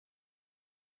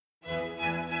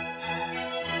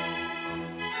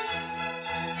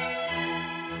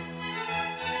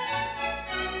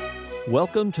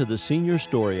Welcome to the Senior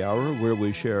Story Hour, where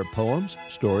we share poems,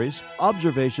 stories,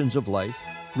 observations of life,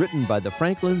 written by the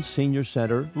Franklin Senior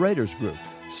Center Writers Group.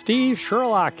 Steve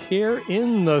Sherlock here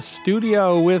in the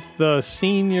studio with the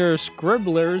Senior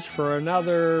Scribblers for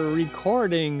another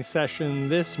recording session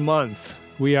this month.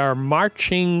 We are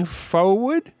marching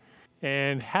forward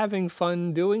and having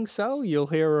fun doing so. You'll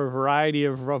hear a variety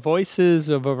of voices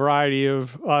of a variety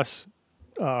of us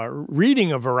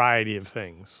reading a variety of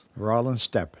things. We're all in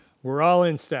step. We're all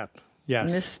in step,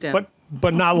 yes. Misstep.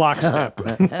 But not lockstep.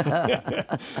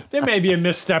 There may be a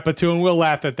misstep or two, and we'll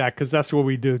laugh at that because that's what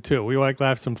we do too. We like to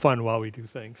have some fun while we do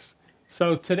things.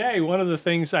 So today, one of the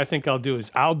things I think I'll do is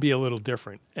I'll be a little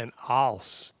different, and I'll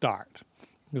start.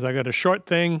 Because I got a short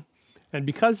thing, and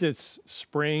because it's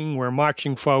spring, we're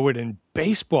marching forward, and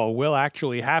baseball will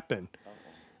actually happen.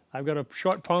 I've got a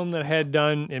short poem that I had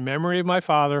done in memory of my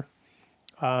father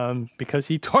because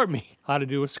he taught me how to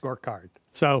do a scorecard.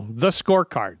 So, the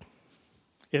scorecard.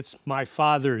 It's my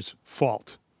father's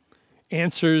fault.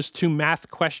 Answers to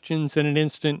math questions in an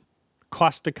instant,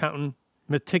 cost accountant,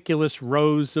 meticulous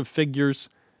rows of figures,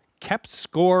 kept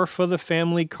score for the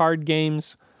family card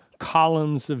games,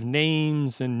 columns of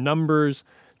names and numbers,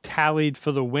 tallied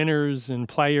for the winners and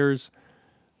players,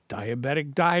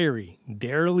 diabetic diary,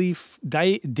 daily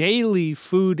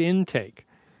food intake,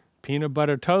 peanut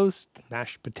butter toast,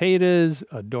 mashed potatoes,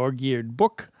 a dog-eared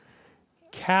book,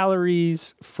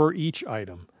 calories for each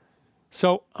item.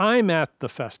 So I'm at the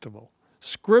festival,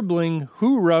 scribbling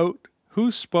who wrote,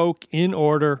 who spoke in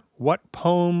order, what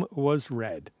poem was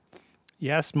read.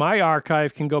 Yes, my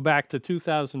archive can go back to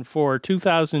 2004,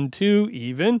 2002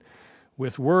 even,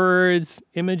 with words,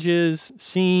 images,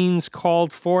 scenes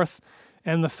called forth,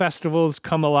 and the festivals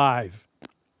come alive.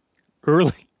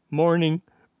 Early morning,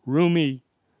 roomy,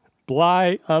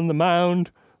 Bly on the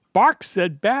mound, Bark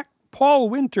said back, Paul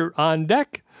Winter on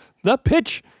deck, the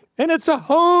pitch, and it's a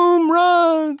home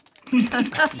run.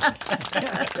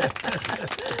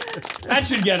 That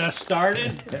should get us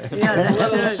started. Yeah, A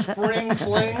little that should. spring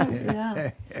fling.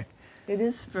 Yeah. It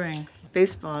is spring.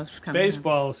 Baseball's coming.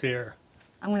 Baseball's here.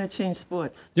 I'm going to change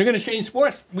sports. You're going to change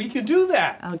sports? We could do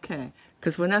that. Okay.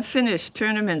 Because when I finish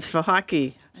tournaments for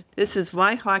hockey, this is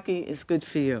why hockey is good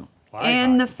for you. Why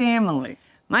and hockey? the family.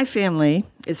 My family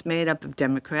is made up of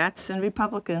Democrats and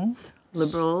Republicans,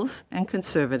 liberals and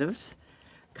conservatives,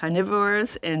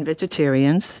 carnivores and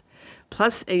vegetarians,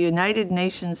 plus a United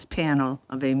Nations panel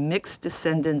of a mixed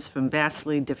descendants from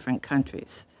vastly different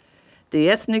countries. The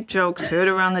ethnic jokes heard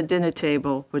around the dinner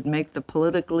table would make the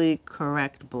politically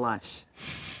correct blush.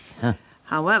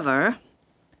 However,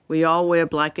 we all wear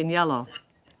black and yellow,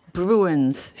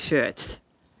 Bruins shirts.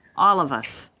 All of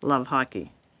us love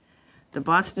hockey. The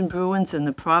Boston Bruins and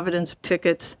the Providence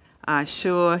Tickets are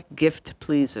sure gift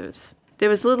pleasers.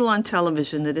 There is little on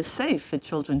television that is safe for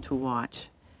children to watch,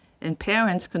 and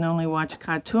parents can only watch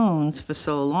cartoons for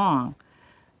so long.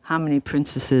 How many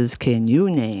princesses can you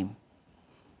name?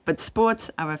 But sports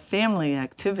are a family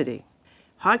activity.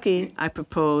 Hockey, I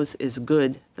propose, is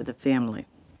good for the family.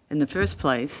 In the first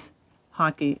place,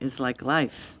 hockey is like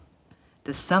life.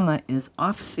 The summer is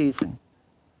off-season.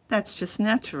 That's just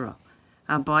natural.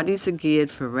 Our bodies are geared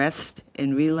for rest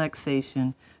and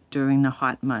relaxation during the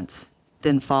hot months.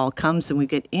 Then fall comes and we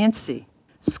get antsy.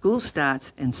 School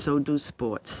starts and so do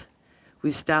sports.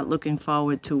 We start looking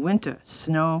forward to winter,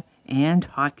 snow, and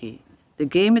hockey. The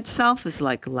game itself is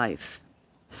like life.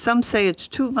 Some say it's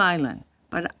too violent,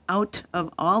 but out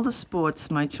of all the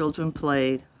sports my children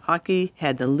played, hockey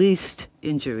had the least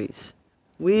injuries.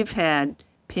 We've had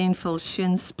painful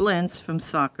shin splints from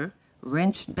soccer,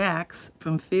 wrenched backs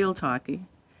from field hockey,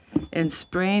 and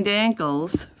sprained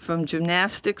ankles from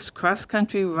gymnastics,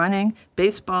 cross-country running,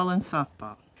 baseball, and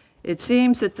softball. It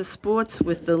seems that the sports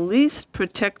with the least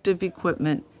protective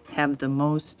equipment have the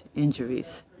most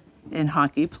injuries, and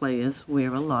hockey players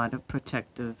wear a lot of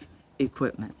protective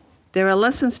equipment. There are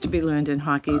lessons to be learned in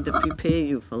hockey that prepare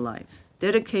you for life.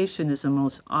 Dedication is the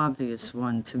most obvious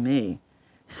one to me.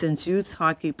 Since youth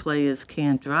hockey players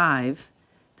can't drive,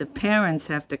 the parents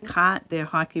have to cart their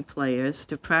hockey players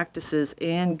to practices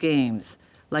and games,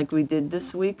 like we did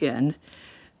this weekend,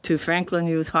 to Franklin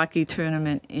Youth Hockey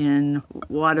Tournament in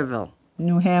Waterville,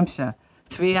 New Hampshire,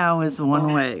 3 hours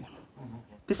one way.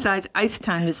 Besides, ice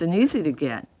time isn't easy to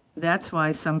get. That's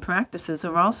why some practices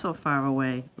are also far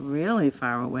away, really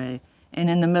far away, and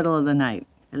in the middle of the night.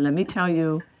 And let me tell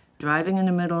you, driving in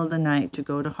the middle of the night to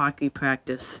go to hockey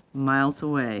practice miles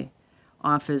away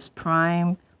offers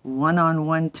prime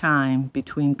one-on-one time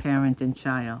between parent and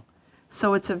child.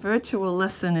 So it's a virtual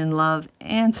lesson in love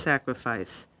and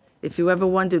sacrifice. If you ever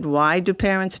wondered why do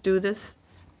parents do this,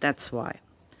 that's why.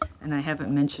 And I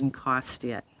haven't mentioned cost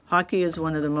yet. Hockey is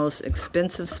one of the most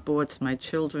expensive sports my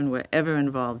children were ever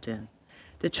involved in.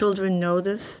 The children know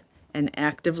this and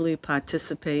actively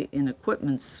participate in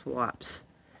equipment swaps.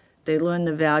 They learn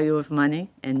the value of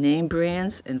money and name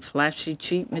brands and flashy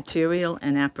cheap material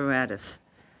and apparatus.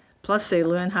 Plus, they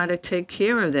learn how to take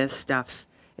care of their stuff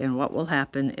and what will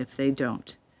happen if they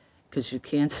don't. Because you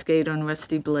can't skate on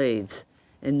rusty blades,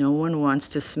 and no one wants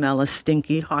to smell a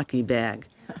stinky hockey bag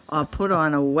or put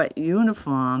on a wet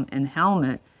uniform and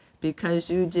helmet because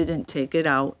you didn't take it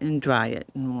out and dry it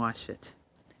and wash it.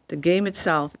 The game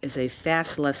itself is a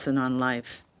fast lesson on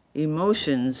life.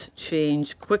 Emotions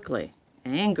change quickly.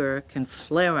 Anger can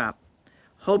flare up.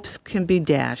 Hopes can be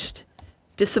dashed.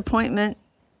 Disappointment,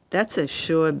 that's a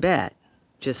sure bet,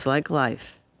 just like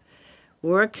life.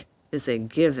 Work is a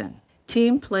given.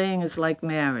 Team playing is like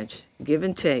marriage, give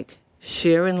and take,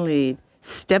 share and lead,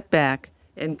 step back,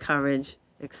 encourage,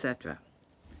 etc.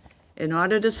 In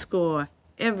order to score,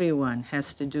 everyone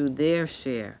has to do their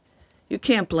share. You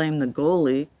can't blame the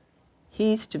goalie.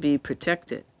 He's to be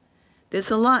protected.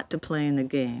 There's a lot to play in the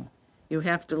game. You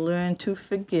have to learn to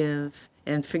forgive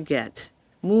and forget.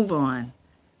 Move on.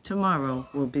 Tomorrow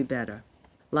will be better.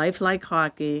 Life, like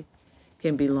hockey,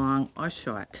 can be long or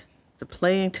short. The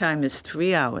playing time is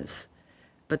 3 hours,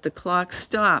 but the clock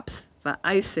stops for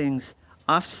icings,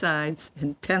 offsides,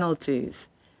 and penalties,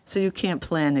 so you can't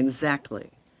plan exactly.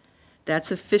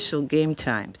 That's official game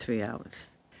time, 3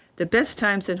 hours. The best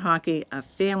times in hockey are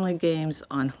family games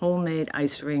on homemade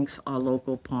ice rinks or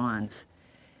local ponds.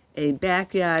 A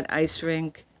backyard ice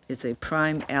rink is a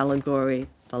prime allegory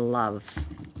for love.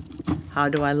 How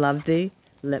do I love thee?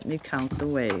 Let me count the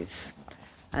ways.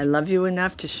 I love you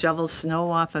enough to shovel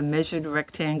snow off a measured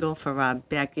rectangle for our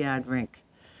backyard rink.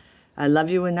 I love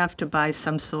you enough to buy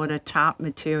some sort of top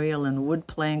material and wood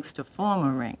planks to form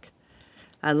a rink.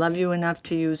 I love you enough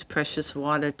to use precious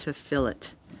water to fill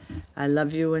it. I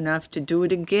love you enough to do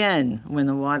it again when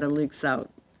the water leaks out.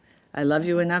 I love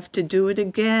you enough to do it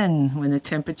again when the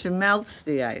temperature melts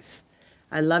the ice.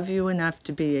 I love you enough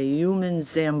to be a human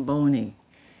Zamboni.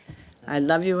 I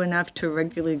love you enough to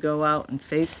regularly go out and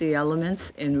face the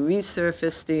elements and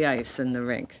resurface the ice in the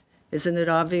rink. Isn't it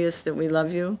obvious that we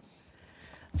love you?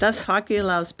 Thus, hockey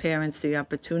allows parents the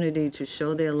opportunity to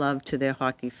show their love to their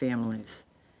hockey families.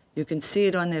 You can see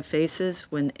it on their faces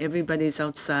when everybody's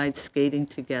outside skating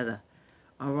together,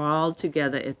 or all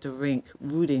together at the rink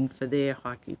rooting for their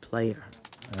hockey player.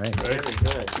 All right. Very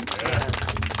good. Yeah.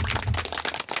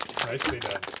 Nicely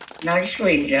done.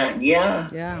 Nicely done, yeah.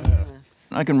 Yeah.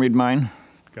 I can read mine.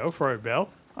 Go for it, Bill.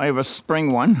 I have a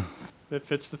spring one. That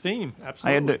fits the theme. I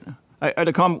Absolutely. had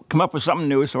to come up with something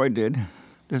new, so I did.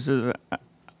 This is,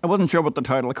 I wasn't sure about the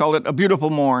title. I called it A Beautiful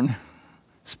Morn.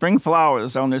 Spring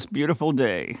flowers on this beautiful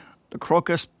day. The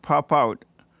crocus pop out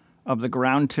of the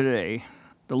ground today.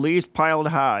 The leaves piled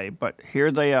high, but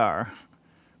here they are.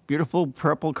 Beautiful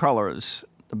purple colors,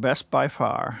 the best by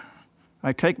far.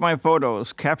 I take my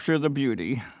photos, capture the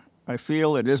beauty. I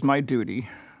feel it is my duty.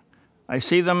 I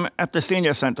see them at the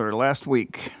senior center last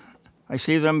week. I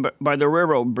see them by the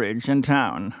railroad bridge in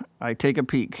town. I take a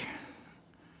peek.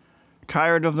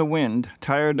 Tired of the wind,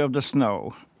 tired of the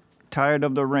snow, tired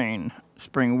of the rain,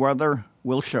 spring weather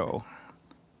will show.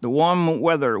 The warm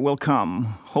weather will come,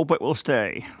 hope it will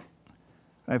stay.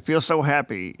 I feel so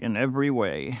happy in every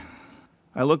way.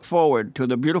 I look forward to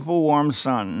the beautiful warm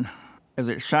sun. As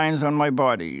it shines on my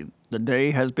body, the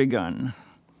day has begun.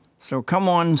 So come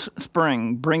on,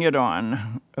 spring, bring it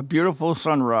on. A beautiful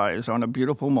sunrise on a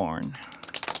beautiful morn.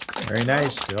 Very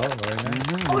nice, Bill. Very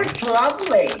nice. Oh, it's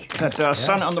lovely. That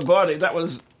sun on the body, that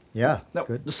was Yeah. that,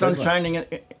 Good. the sun good one. shining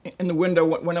in the window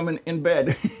when I'm in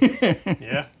bed.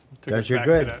 Yeah. Took Does it you back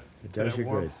good. to that- It to does that you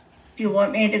warm- good. Do you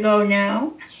want me to go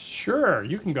now? Sure.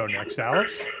 You can go next,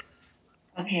 Alice.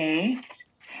 Okay.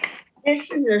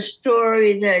 This is a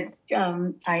story that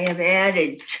I have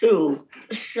added to,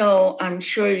 so I'm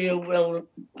sure you will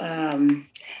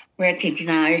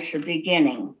recognize the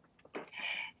beginning.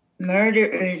 Murder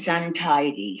is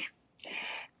untidy.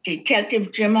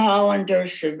 Detective Jim Hollander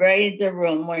surveyed the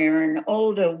room where an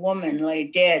older woman lay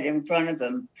dead in front of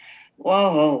him.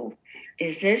 Whoa,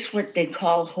 is this what they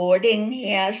call hoarding?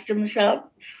 He asked himself.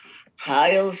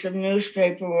 Piles of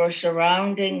newspaper were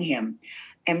surrounding him.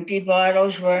 Empty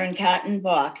bottles were in cotton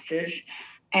boxes,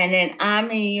 and an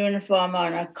army uniform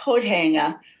on a coat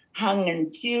hanger hung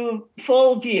in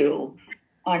full view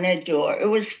on a door. It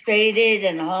was faded,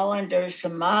 and Hollander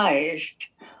surmised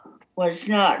was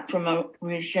not from a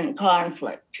recent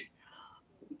conflict.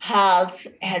 Paths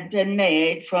had been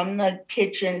made from the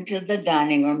kitchen to the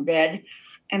dining room bed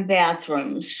and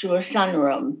bathrooms to a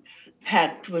sunroom.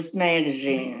 packed with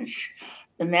magazines.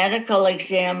 The medical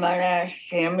examiner,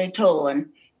 Sammy Tolan,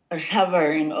 was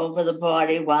hovering over the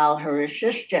body while her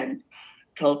assistant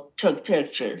took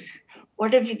pictures.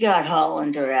 What have you got?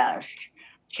 Hollander asked.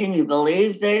 Can you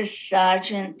believe this?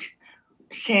 Sergeant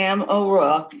Sam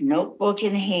O'Rourke, notebook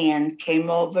in hand, came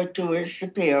over to his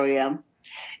superior.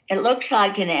 It looks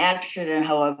like an accident,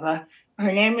 however.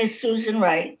 Her name is Susan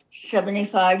Wright,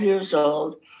 75 years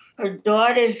old. Her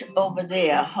daughter's over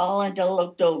there. Hollander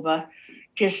looked over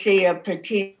to see a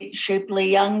petite,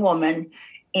 shapely young woman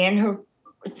in her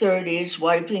 30s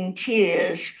wiping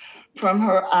tears from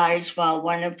her eyes while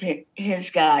one of his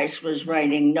guys was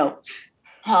writing notes.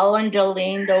 Hollander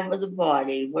leaned over the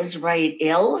body. Was Wright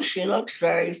ill? She looks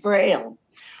very frail.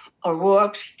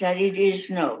 O'Rourke studied his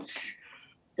notes.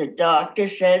 The doctor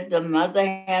said the mother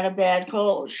had a bad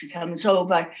cold. She comes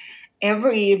over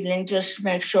every evening just to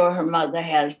make sure her mother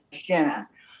has dinner.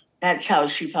 That's how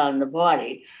she found the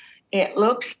body. It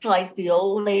looks like the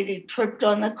old lady tripped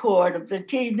on the cord of the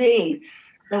TV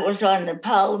that was on the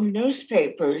pile of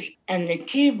newspapers, and the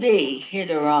TV hit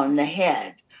her on the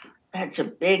head. That's a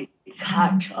big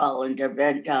cut. Hollander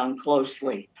bent down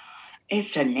closely.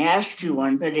 It's a nasty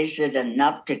one, but is it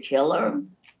enough to kill her?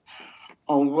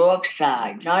 O'Rourke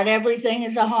sighed. Not everything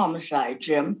is a homicide,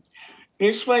 Jim.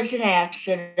 This was an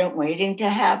accident waiting to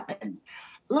happen.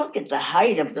 Look at the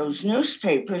height of those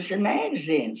newspapers and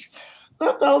magazines.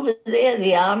 Look over there,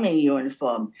 the army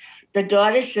uniform. The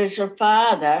daughter says her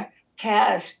father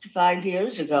passed 5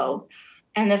 years ago,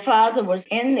 and the father was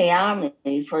in the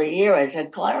army for a year as a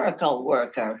clerical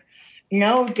worker.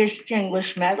 No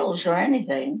distinguished medals or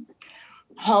anything.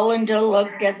 Hollander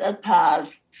looked at the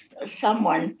path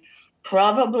someone,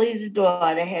 probably the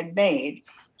daughter, had made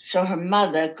so her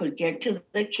mother could get to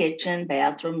the kitchen,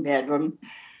 bathroom, bedroom.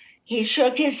 He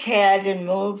shook his head and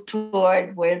moved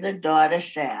toward where the daughter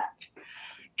sat.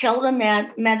 Tell the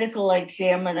medical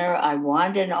examiner I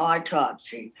want an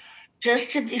autopsy,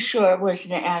 just to be sure it was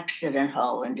an accident,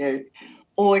 Hollander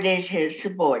ordered his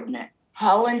subordinate.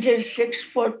 Hollander's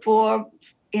 6'4"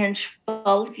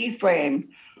 bulky frame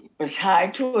was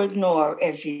hard to ignore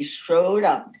as he strode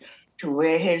up to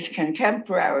where his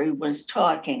contemporary was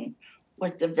talking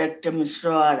with the victim's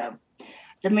daughter.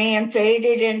 The man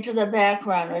faded into the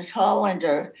background as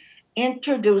Hollander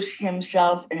introduced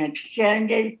himself and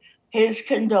extended his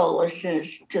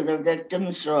condolences to the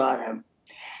victim's daughter.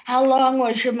 How long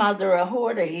was your mother a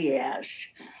hoarder? He asked.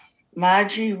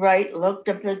 Margie Wright looked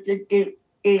up at the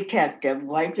detective,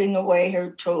 wiping away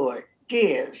her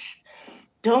tears.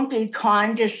 Don't be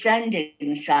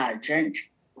condescending, Sergeant.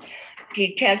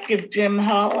 Detective Jim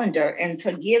Hollander, and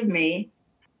forgive me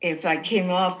if I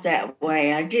came off that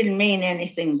way. I didn't mean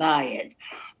anything by it.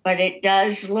 But it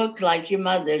does look like your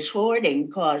mother's hoarding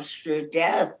caused her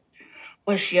death.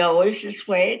 Was she always this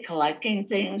way, collecting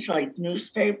things like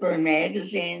newspaper and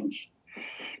magazines?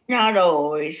 Not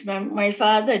always. When my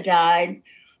father died,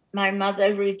 my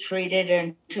mother retreated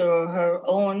into her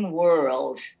own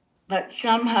world. But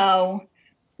somehow,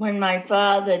 when my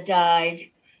father died,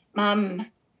 Mom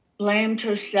blamed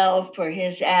herself for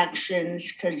his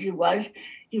actions because he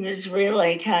was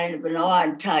really kind of an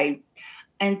odd type,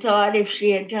 and thought if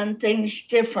she had done things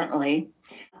differently,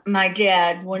 my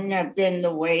dad wouldn't have been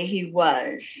the way he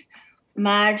was.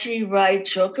 Margie Wright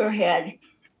shook her head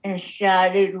and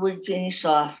started weeping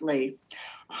softly.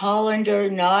 Hollander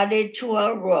nodded to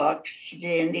O'Rourke,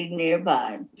 standing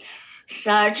nearby.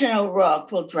 Sergeant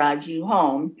O'Rourke will drive you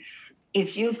home.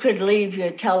 If you could leave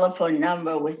your telephone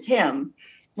number with him,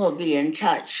 we'll be in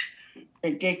touch.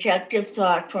 The detective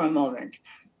thought for a moment.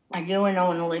 Are you an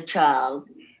only child?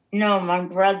 No, my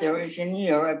brother is in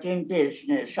Europe in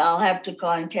business. I'll have to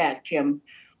contact him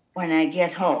when I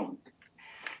get home.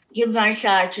 Give my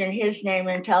sergeant his name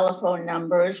and telephone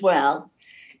number as well,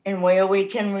 and where we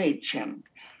can reach him.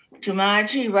 To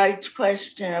Margie Wright's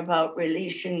question about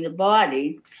releasing the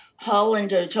body,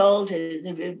 Hollander told her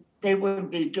that they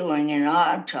would be doing an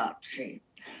autopsy.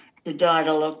 The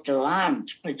daughter looked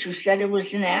alarmed, but you said it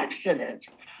was an accident.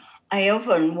 I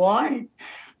often warned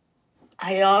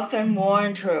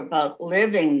her about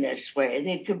living this way.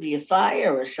 There could be a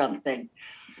fire or something.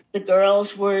 The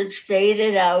girl's words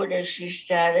faded out as she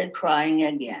started crying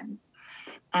again.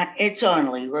 It's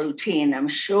only routine, I'm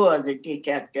sure, the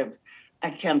detective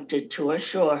attempted to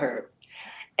assure her.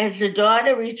 As the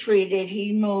daughter retreated,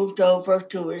 he moved over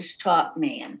to his top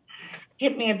man.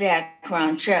 Get me a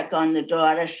background check on the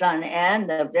daughter, son, and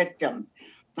the victim.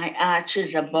 My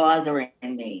arches are bothering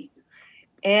me.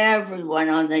 Everyone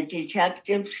on the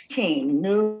detective's team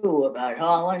knew about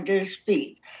Hollander's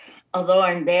feat, although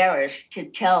embarrassed to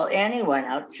tell anyone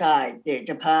outside their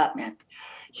department.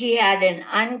 He had an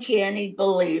uncanny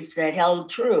belief that held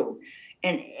true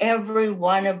in every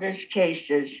one of his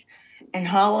cases. And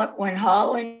when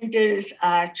Hollander's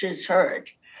arches hurt,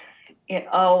 it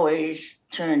always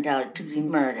turned out to be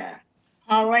murder.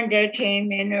 Hollander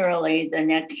came in early the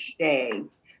next day.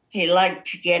 He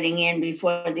liked getting in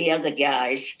before the other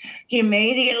guys. He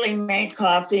immediately made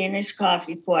coffee in his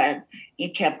coffee pot he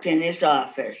kept in his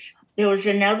office. There was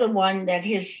another one that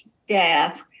his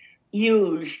staff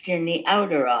used in the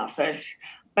outer office,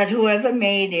 but whoever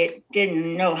made it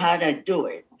didn't know how to do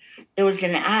it. There was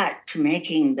an art to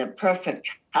making the perfect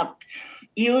cup,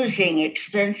 using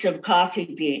expensive coffee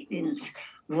beans,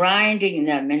 grinding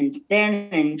them, and then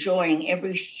enjoying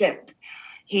every sip.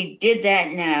 He did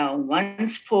that now.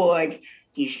 Once poured,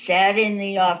 he sat in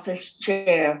the office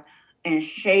chair and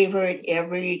savored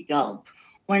every gulp.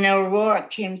 When Aurora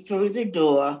came through the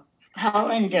door,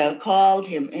 Hollander called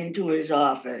him into his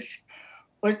office.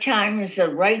 What time is the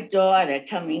right daughter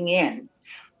coming in?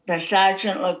 The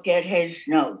sergeant looked at his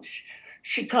notes.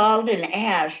 She called and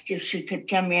asked if she could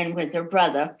come in with her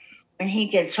brother when he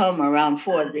gets home around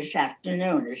 4 this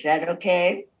afternoon. Is that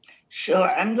okay? Sure,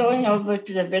 I'm going over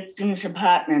to the victim's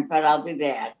apartment, but I'll be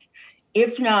back.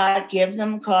 If not, give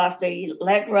them coffee.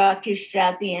 Let Rocky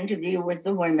start the interview with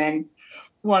the women.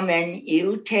 Woman,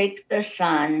 you take the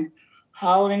son.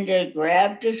 Hollander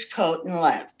grabbed his coat and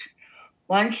left.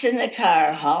 Once in the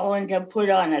car, Hollander put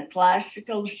on a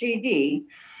classical CD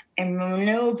and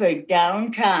maneuvered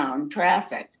downtown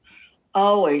traffic,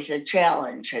 always a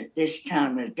challenge at this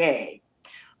time of day.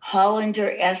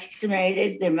 Hollander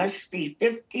estimated there must be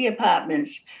 50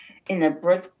 apartments in the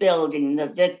brick building the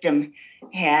victim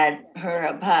had her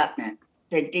apartment.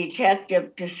 The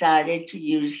detective decided to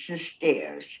use the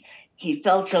stairs. He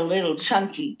felt a little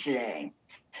chunky today.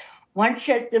 Once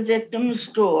at the victim's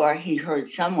door, he heard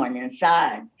someone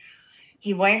inside.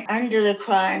 He went under the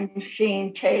crime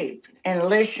scene tape and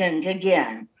listened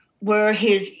again. Were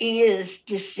his ears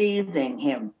deceiving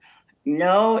him?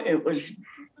 No, it was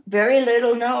very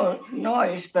little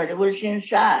noise, but it was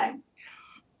inside.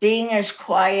 Being as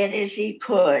quiet as he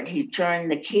could, he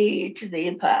turned the key to the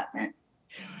apartment.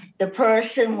 The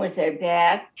person with their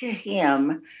back to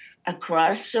him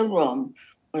across the room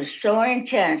was so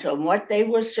intent on what they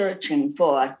were searching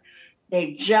for,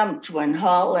 they jumped when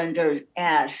Hollander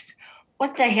asked,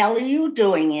 "What the hell are you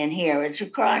doing in here? It's a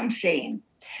crime scene."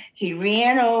 He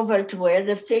ran over to where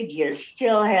the figures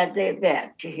still had their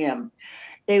back to him.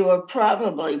 They were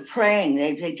probably praying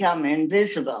they'd become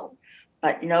invisible,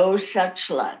 but no such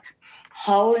luck.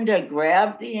 Hollander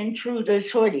grabbed the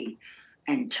intruder's hoodie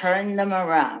and turned them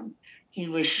around. He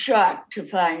was shocked to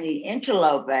find the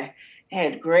interloper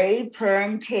had gray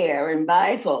permed hair and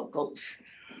bifocals.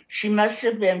 She must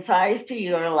have been 5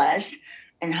 feet or less,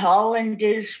 and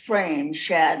Hollander's frame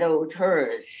shadowed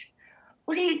hers.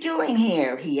 "What are you doing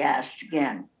here?" he asked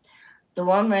again. The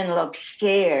woman looked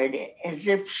scared, as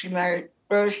if she might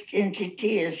burst into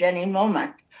tears any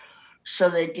moment. So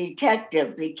the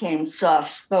detective became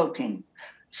soft-spoken.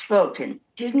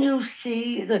 "Didn't you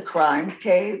see the crime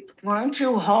tape? Weren't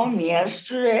you home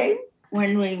yesterday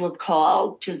when we were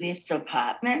called to this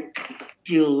apartment?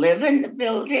 Do you live in the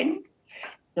building?"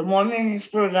 The woman's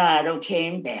bravado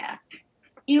came back.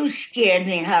 "You scared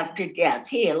me half to death.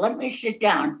 Here, let me sit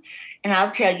down, and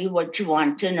I'll tell you what you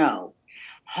want to know."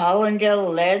 Hollander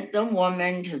led the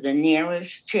woman to the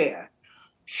nearest chair.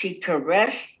 She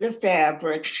caressed the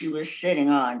fabric she was sitting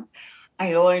on.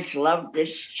 "I always loved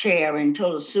this chair and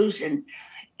told Susan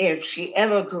if she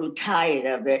ever grew tired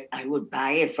of it, I would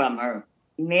buy it from her."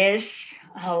 Miss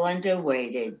Hollander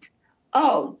waited.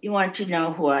 "Oh, you want to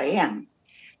know who I am?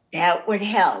 That would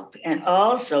help. And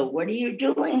also, what are you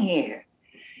doing here?"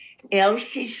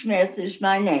 "Elsie Smith is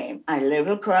my name. I live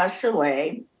across the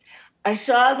way. I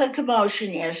saw the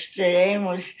commotion yesterday and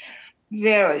was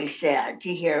very sad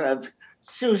to hear of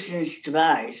Susan's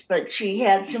demise, but she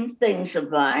had some things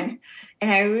of mine, and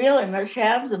I really must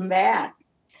have them back."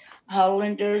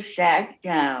 Hollander sat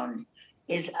down.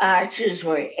 His arches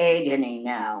were agony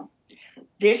now.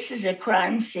 "This is a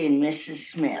crime scene, Mrs.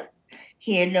 Smith."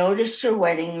 He had noticed her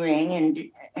wedding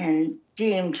ring and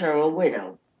deemed her a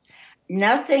widow.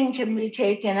 "Nothing can be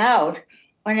taken out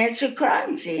when it's a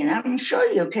crime scene. I'm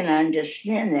sure you can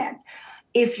understand that.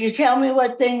 If you tell me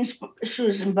what things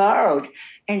Susan borrowed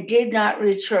and did not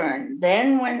return,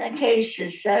 then when the case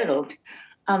is settled,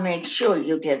 I'll make sure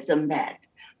you get them back."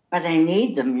 "But I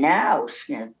need them now,"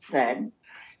 Smith said.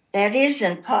 "That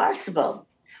isn't possible."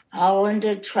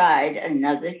 Hollander tried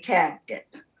another tactic.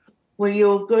 "Were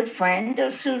you a good friend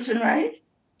of Susan Wright?"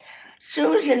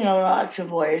 Susan, in lots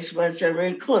of ways, was a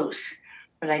recluse,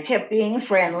 but I kept being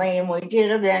friendly, and we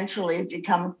did eventually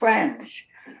become friends.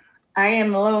 I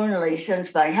am lonely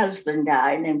since my husband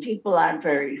died, and people aren't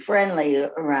very friendly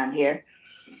around here.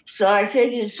 So I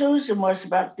figured Susan was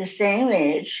about the same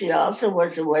age. She also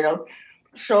was a widow.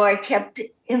 So I kept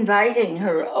inviting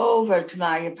her over to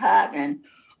my apartment,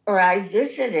 or I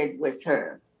visited with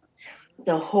her.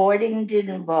 The hoarding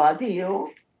didn't bother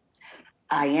you?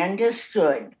 I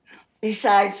understood.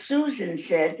 Besides, Susan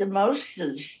said that most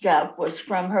of the stuff was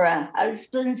from her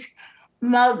husband's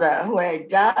mother who had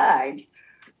died,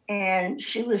 and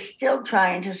she was still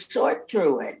trying to sort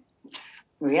through it.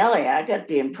 Really, I got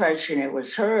the impression it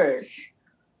was hers.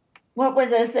 What were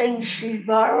the things she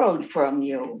borrowed from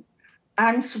you?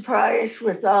 I'm surprised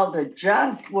with all the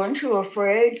junk. Weren't you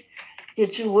afraid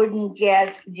that you wouldn't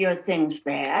get your things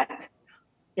back?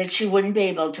 That she wouldn't be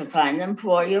able to find them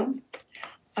for you?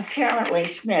 Apparently,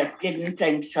 Smith didn't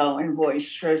think so and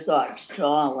voiced her thoughts to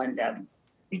Hollander.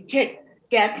 The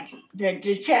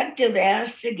detective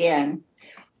asked again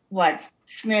what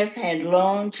Smith had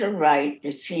loaned to write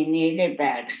that she needed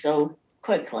back so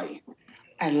quickly.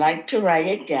 I'd like to write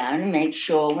it down and make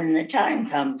sure when the time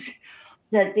comes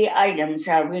that the items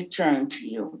are returned to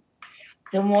you.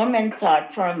 The woman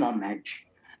thought for a moment.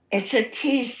 It's a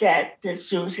tea set that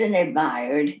Susan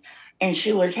admired, and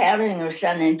she was having her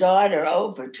son and daughter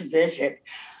over to visit,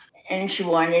 and she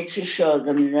wanted to show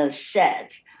them the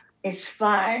set. It's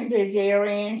fine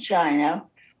Bavarian china,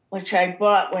 which I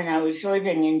bought when I was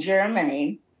living in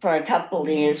Germany for a couple of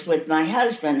years with my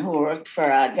husband, who worked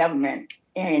for our government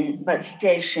but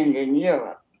stationed in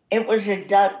Europe. It was a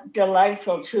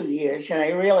delightful 2 years, and I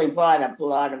really bought up a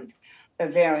lot of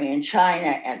Bavarian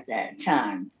china at that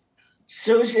time.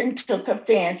 Susan took a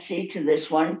fancy to this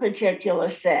one particular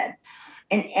set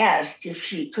and asked if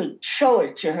she could show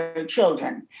it to her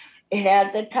children. It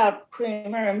had the cup,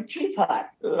 creamer, and teapot.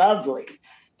 Lovely,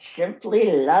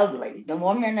 simply lovely. The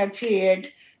woman appeared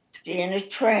to be in a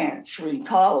trance,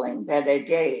 recalling better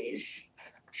days.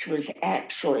 She was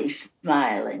actually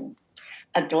smiling.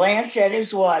 A glance at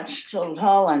his watch told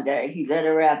Hollander he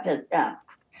better wrap it up.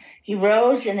 He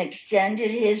rose and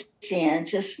extended his hand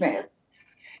to Smith.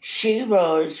 She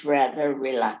rose rather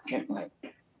reluctantly.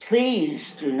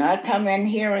 Please do not come in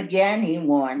here again, he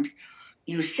warned.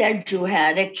 You said you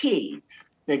had a key.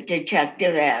 The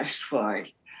detective asked for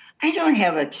it. I don't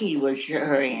have a key, was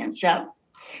her answer.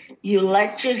 You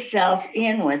let yourself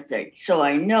in with it, so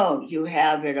I know you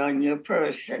have it on your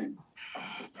person.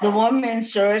 The woman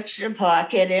searched a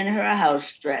pocket in her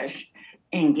house dress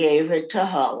and gave it to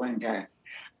Hollander.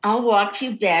 I'll walk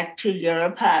you back to your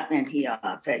apartment, he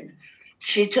offered.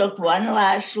 She took one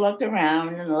last look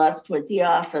around and left with the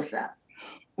officer.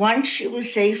 Once she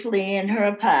was safely in her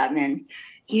apartment,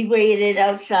 he waited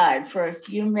outside for a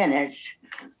few minutes,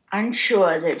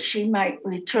 unsure that she might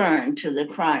return to the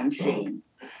crime scene.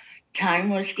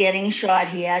 Time was getting short.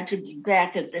 He had to be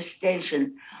back at the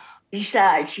station.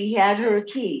 Besides, he had her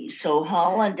key, so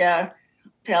Hollander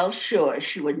felt sure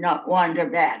she would not wander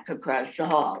back across the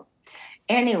hall.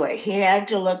 Anyway, he had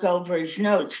to look over his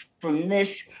notes from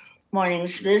this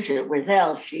morning's visit with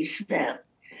Elsie Smith.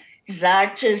 His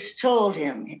archers told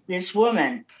him this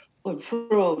woman would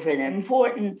prove an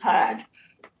important part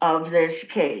of this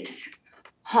case.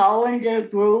 Hollander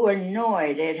grew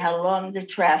annoyed at how long the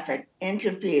traffic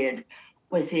interfered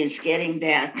with his getting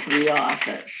back to the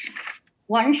office.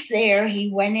 Once there, he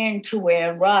went into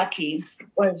where Rocky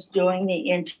was doing the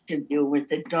interview with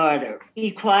the daughter.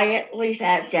 He quietly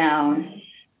sat down,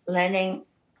 letting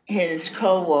his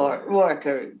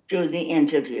co-worker do the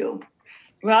interview.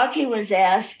 Rocky was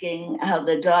asking how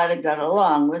the daughter got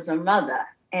along with her mother.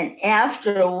 And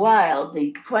after a while,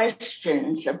 the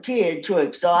questions appeared to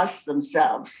exhaust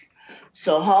themselves.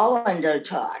 So Hollander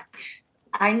talked.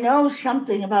 I know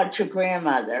something about your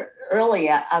grandmother.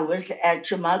 Earlier, I was at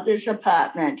your mother's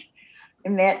apartment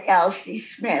and met Elsie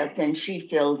Smith, and she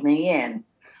filled me in.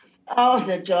 Oh,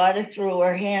 the daughter threw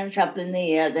her hands up in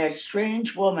the air. That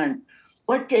strange woman.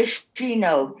 What does she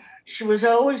know? She was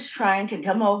always trying to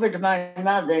come over to my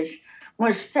mother's,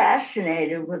 was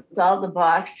fascinated with all the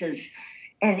boxes,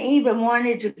 and even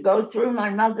wanted to go through my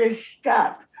mother's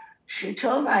stuff. She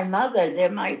told my mother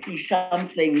there might be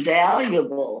something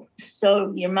valuable.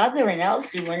 So your mother and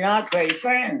Elsie were not great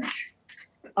friends.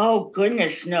 Oh,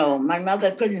 goodness, no. My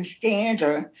mother couldn't stand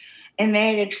her and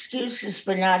made excuses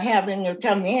for not having her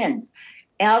come in.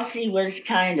 Elsie was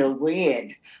kind of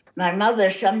weird. My mother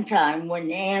sometimes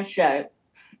wouldn't answer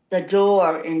the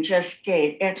door and just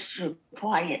stayed extra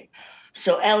quiet.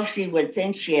 So Elsie would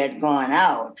think she had gone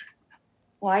out.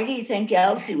 Why do you think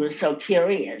Elsie was so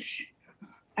curious?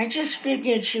 I just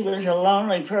figured she was a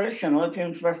lonely person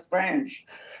looking for friends.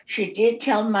 She did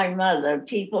tell my mother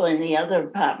people in the other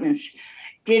apartments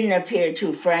didn't appear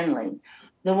too friendly.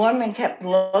 The woman kept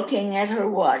looking at her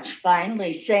watch,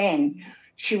 finally saying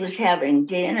she was having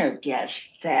dinner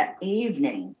guests that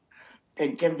evening.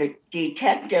 The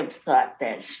detective thought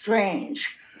that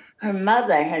strange. Her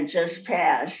mother had just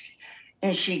passed,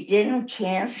 and she didn't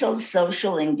cancel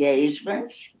social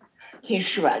engagements. He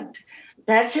shrugged.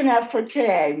 That's enough for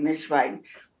today, Miss Wright,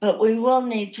 but we will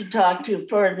need to talk to you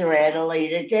further at a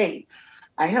later date.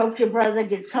 I hope your brother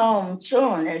gets home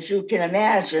soon. As you can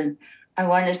imagine, I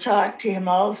want to talk to him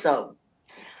also.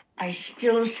 I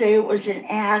still say it was an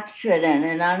accident,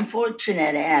 an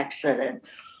unfortunate accident.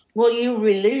 Will you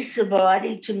release the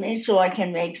body to me so I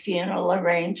can make funeral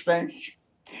arrangements?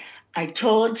 I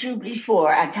told you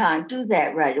before, I can't do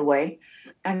that right away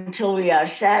until we are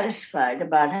satisfied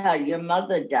about how your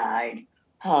mother died,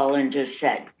 Hollander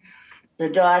said. The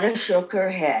daughter shook her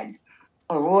head.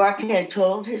 O'Rourke had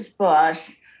told his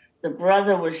boss the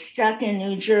brother was stuck in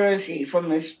New Jersey from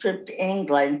his trip to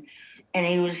England and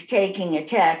he was taking a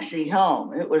taxi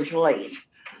home. It was late.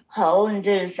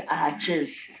 Hollander's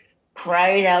arches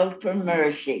cried out for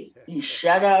mercy. He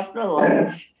shut off the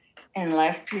lights and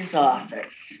left his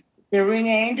office. The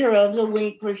remainder of the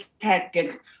week was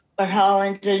hectic, but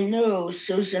Hollander knew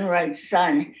Susan Wright's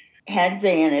son had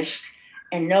vanished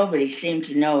and nobody seemed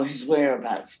to know his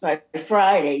whereabouts. By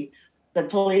Friday, the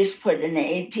police put an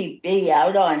APB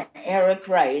out on Eric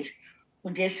Wright, who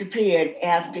disappeared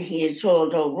after he had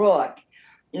told O'Rourke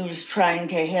he was trying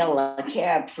to hail a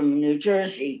cab from New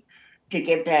Jersey to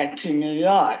get back to New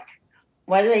York.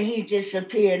 Whether he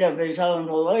disappeared of his own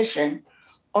volition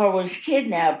or was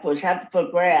kidnapped was up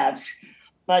for grabs,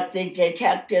 but the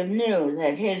detective knew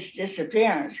that his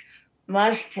disappearance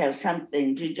must have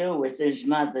something to do with his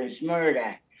mother's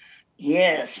murder.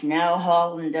 Yes, now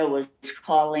Hollander was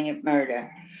calling it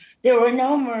murder. There were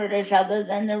no murders other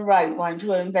than the right one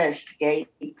to investigate,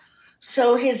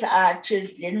 so his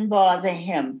arches didn't bother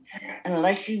him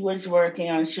unless he was working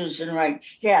on Susan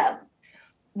Wright's death.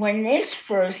 When this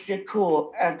first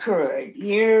occurred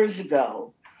years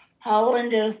ago,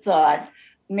 Hollander thought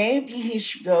maybe he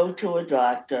should go to a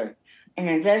doctor and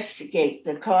investigate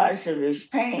the cause of his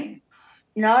pain,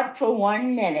 not for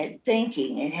 1 minute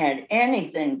thinking it had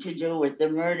anything to do with the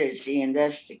murders he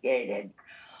investigated.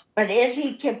 But as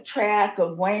he kept track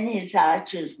of when his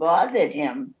arches bothered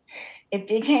him, it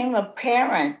became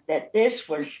apparent that this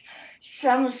was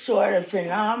some sort of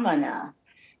phenomena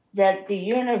that the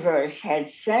universe had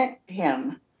sent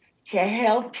him to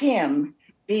help him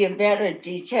be a better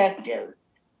detective.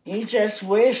 He just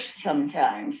wished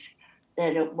sometimes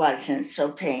that it wasn't so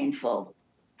painful.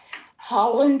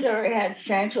 Hollander had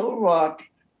sent O'Rourke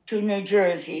to New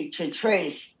Jersey to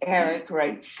trace Eric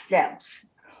Wright's steps.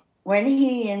 When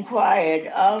he inquired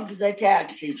of the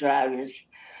taxi drivers,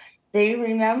 they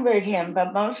remembered him,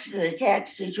 but most of the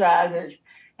taxi drivers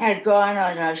had gone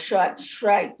on a short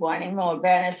strike wanting more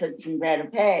benefits and better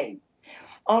pay.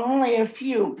 Only a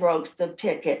few broke the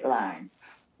picket line.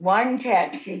 One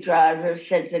taxi driver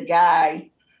said the guy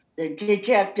the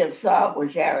detective thought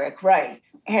was Eric Wright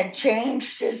had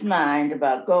changed his mind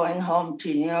about going home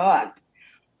to New York,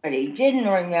 but he didn't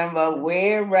remember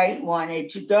where Wright wanted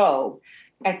to go,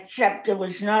 except it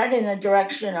was not in the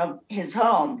direction of his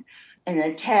home, and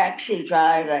the taxi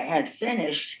driver had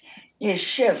finished his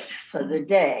shift for the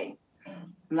day.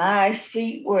 My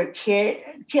feet were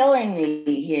killing me,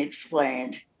 he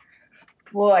explained.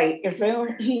 Boy, if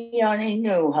he only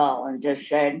knew, Hollander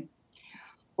said.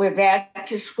 We're back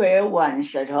to square one,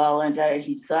 said Hollander.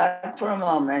 He thought for a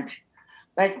moment.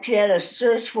 Let's get a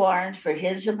search warrant for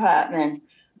his apartment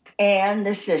and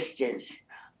the sisters.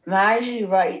 Margie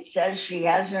Wright says she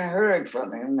hasn't heard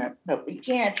from him, but we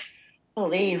can't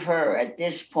believe her at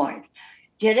this point.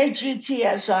 Get a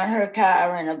GPS on her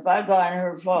car and a bug on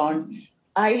her phone.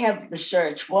 I have the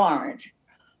search warrant.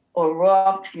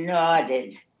 O'Rourke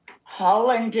nodded.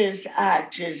 Hollander's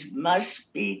arches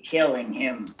must be killing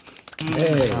him.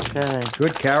 Hey, Okay.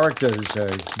 good characters,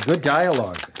 good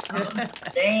dialogue,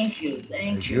 Thank you.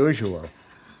 as usual.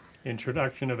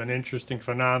 Introduction of an interesting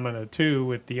phenomena, too,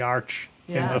 with the arch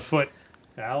in the foot.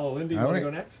 Al or Lindy, you All want to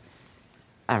right. go next?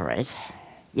 All right.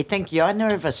 You think you're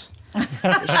nervous?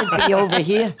 It should be over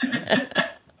here.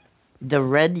 The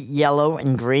red, yellow,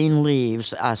 and green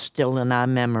leaves are still in our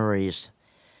memories.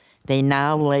 They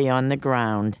now lay on the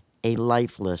ground, a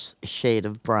lifeless shade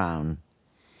of brown.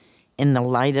 In the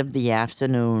light of the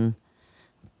afternoon,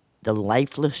 the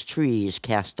lifeless trees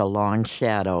cast a long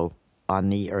shadow on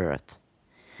the earth.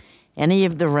 Any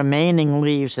of the remaining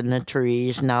leaves in the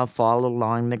trees now fall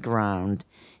along the ground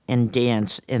and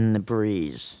dance in the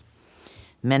breeze.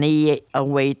 Many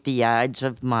await the Ides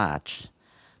of March,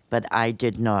 but I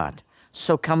did not.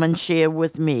 So come and share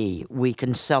with me, we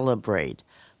can celebrate,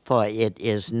 for it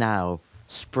is now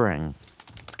spring.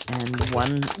 And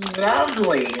one,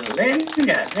 Lovely,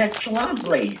 Linda. That's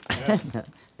lovely.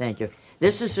 thank you.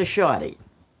 This is a shorty.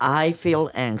 I feel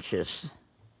anxious.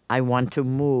 I want to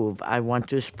move. I want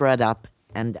to spread up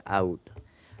and out.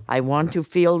 I want to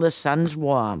feel the sun's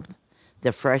warmth,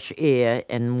 the fresh air,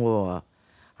 and more.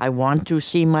 I want to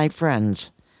see my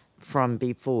friends from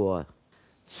before.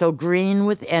 So green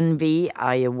with envy,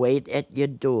 I await at your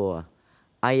door.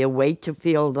 I await to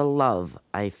feel the love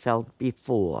I felt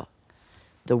before.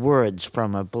 The words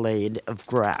from a blade of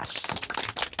grass.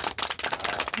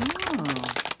 Oh,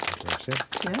 That's it.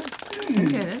 yeah. I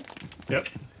get it. Yep.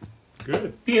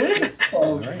 Good.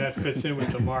 Beautiful. And that fits in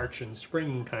with the March and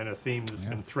spring kind of theme that's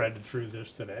been threaded through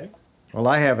this today. Well,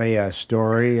 I have a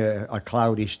story, a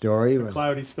cloudy story. with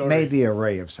Cloudy story. Maybe a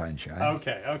ray of sunshine.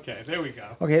 Okay. There we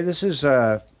go. Okay, this is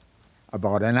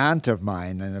about an aunt of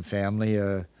mine in the family,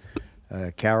 a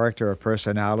character, a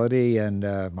personality, and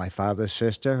my father's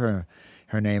sister.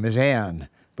 Her name is Anne,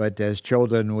 but as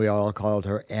children we all called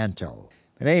her Anto.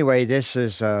 But anyway, this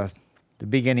is the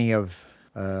beginning of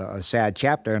a sad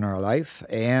chapter in her life.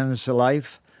 Anne's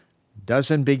life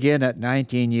doesn't begin at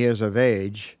 19 years of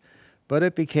age, but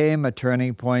it became a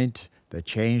turning point that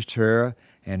changed her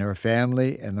and her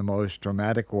family in the most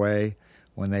dramatic way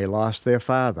when they lost their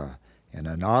father in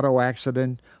an auto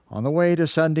accident on the way to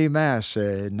Sunday Mass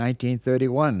in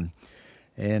 1931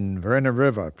 in Vernon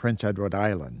River, Prince Edward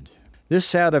Island. This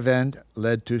sad event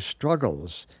led to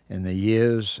struggles in the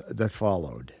years that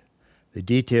followed, the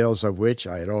details of which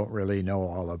I don't really know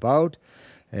all about,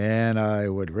 and I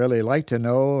would really like to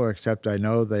know, except I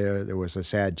know there was a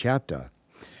sad chapter.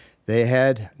 They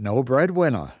had no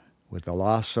breadwinner with the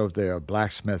loss of their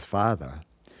blacksmith father,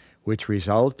 which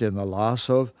resulted in the loss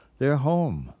of their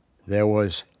home. There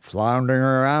was floundering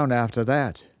around after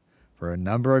that for a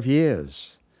number of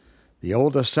years. The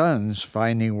older sons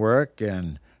finding work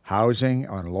and housing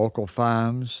on local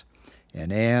farms,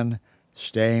 and Anne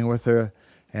staying with her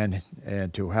and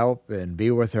to help and be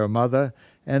with her mother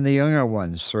and the younger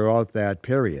ones throughout that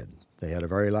period. They had a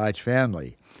very large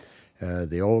family.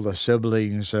 The older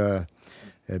siblings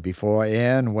before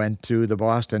Anne went to the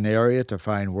Boston area to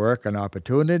find work and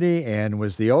opportunity. Anne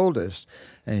was the oldest,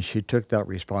 and she took that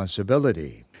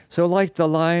responsibility. So like the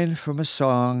line from a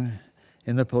song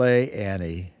in the play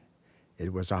Annie,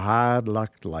 it was a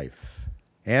hard-luck life.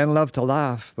 Anne loved to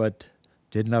laugh, but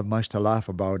didn't have much to laugh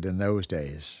about in those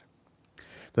days.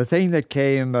 The thing that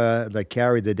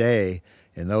carried the day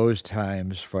in those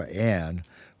times for Anne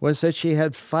was that she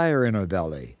had fire in her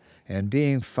belly, and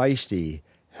being feisty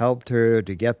helped her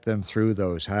to get them through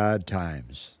those hard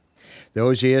times.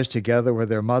 Those years together with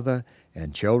her mother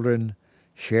and children,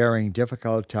 sharing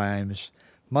difficult times,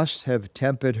 must have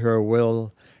tempered her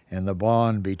will, and the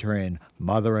bond between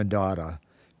mother and daughter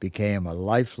became a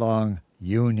lifelong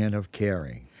union of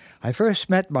caring. I first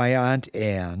met my Aunt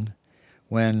Anne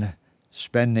when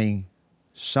spending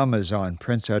summers on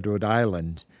Prince Edward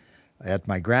Island at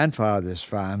my grandfather's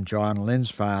farm, John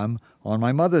Lynn's farm, on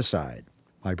my mother's side.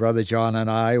 My brother John and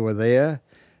I were there,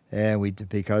 and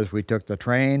because we took the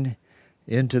train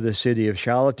into the city of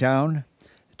Charlottetown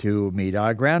to meet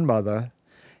our grandmother,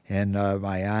 and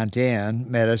my Aunt Anne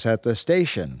met us at the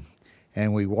station,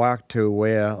 and we walked to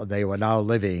where they were now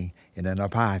living in an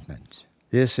apartment.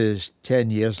 This is 10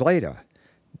 years later.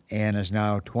 Anne is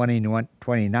now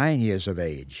 29 years of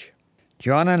age.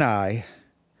 John and I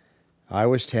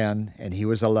was 10 and he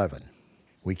was 11.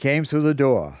 We came through the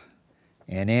door,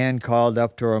 and Anne called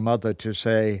up to her mother to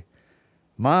say,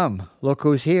 "Mom, look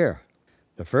who's here."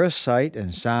 The first sight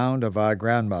and sound of our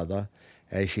grandmother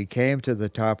as she came to the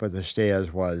top of the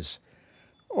stairs was,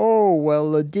 "Oh,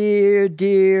 well, the dear,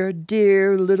 dear,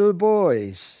 dear little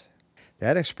boys."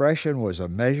 That expression was a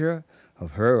measure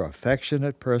of her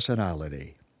affectionate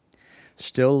personality.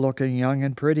 Still looking young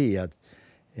and pretty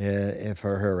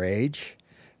for her age,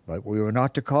 but we were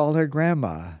not to call her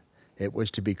Grandma. She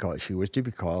was to be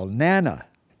called Nana.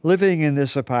 Living in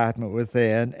this apartment with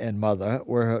Anne and Mother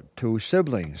were her two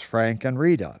siblings, Frank and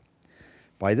Rita.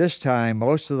 By this time,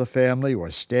 most of the family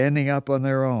was standing up on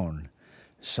their own,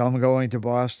 some going to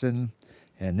Boston,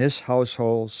 and this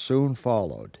household soon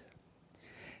followed.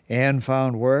 Anne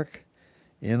found work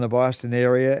in the Boston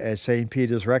area at St.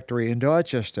 Peter's Rectory in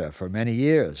Dorchester for many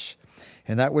years,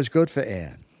 and that was good for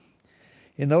Anne.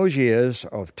 In those years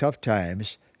of tough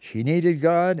times, she needed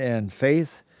God and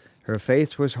faith. Her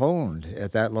faith was honed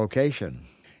at that location.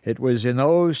 It was in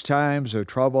those times of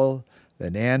trouble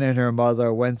that Ann and her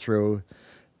mother went through,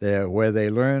 where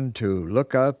they learned to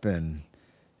look up and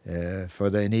for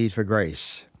their need for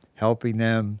grace, helping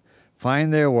them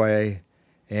find their way,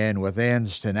 and with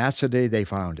Ann's tenacity, they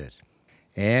found it.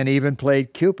 Ann even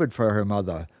played Cupid for her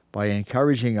mother by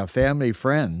encouraging a family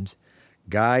friend,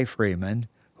 Guy Freeman,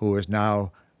 who is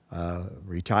now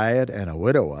retired and a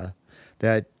widower,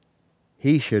 that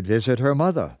he should visit her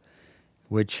mother,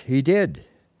 which he did,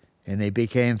 and they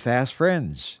became fast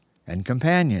friends and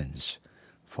companions,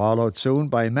 followed soon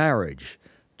by marriage,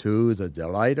 to the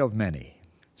delight of many.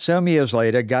 Some years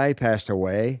later, Guy passed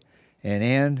away, and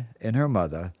Ann and her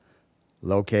mother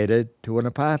located to an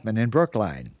apartment in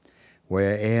Brookline,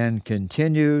 where Ann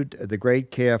continued the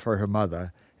great care for her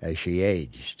mother as she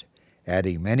aged,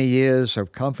 adding many years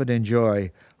of comfort and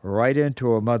joy right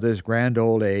into her mother's grand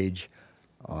old age,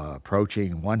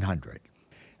 approaching 100.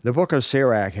 The book of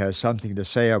Sirach has something to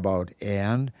say about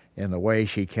Ann and the way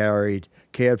she cared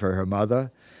for her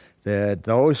mother, that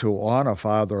those who honor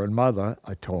father and mother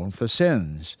atone for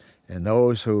sins, and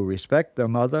those who respect their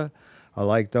mother are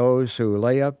like those who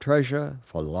lay up treasure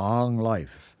for long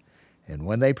life. And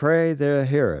when they pray, they're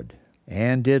heard.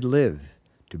 Ann did live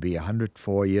to be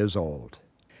 104 years old.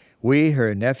 We,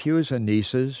 her nephews and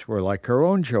nieces, were like her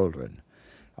own children.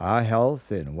 Our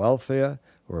health and welfare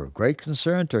were of great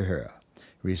concern to her,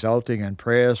 resulting in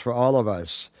prayers for all of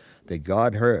us that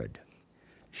God heard.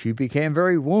 She became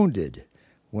very wounded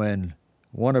when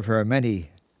one of her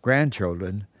many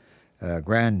grandchildren,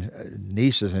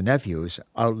 grandnieces and nephews,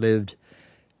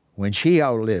 when she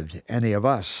outlived any of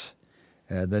us.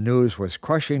 The news was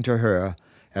crushing to her,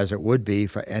 as it would be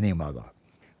for any mother.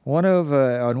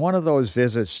 On one of those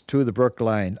visits to the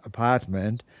Brookline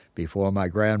apartment before my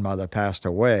grandmother passed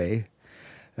away,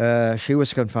 she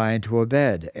was confined to a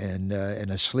bed and in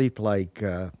a sleep-like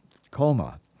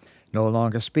coma, no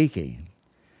longer speaking.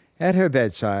 At her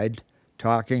bedside,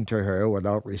 talking to her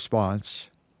without response,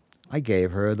 I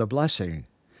gave her the blessing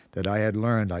that I had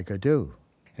learned I could do.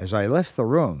 As I left the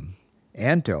room,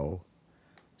 Anto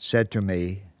said to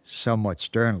me, somewhat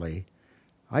sternly,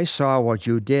 "I saw what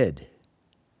you did."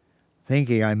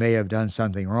 Thinking I may have done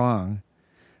something wrong,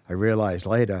 I realized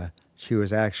later she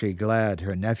was actually glad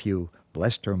her nephew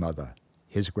blessed her mother,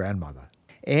 his grandmother.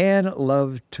 Ann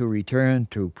loved to return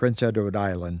to Prince Edward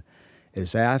Island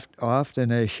as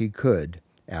often as she could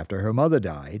after her mother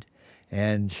died,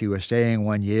 and she was staying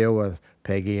one year with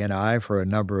Peggy and I for a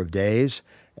number of days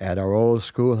at our old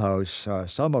schoolhouse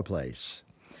summer place.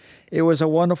 It was a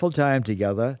wonderful time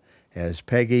together as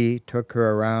Peggy took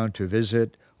her around to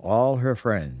visit all her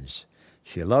friends.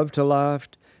 She loved to laugh,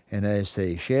 and as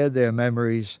they shared their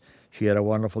memories, she had a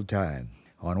wonderful time.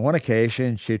 On one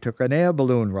occasion, she took an air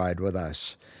balloon ride with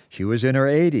us. She was in her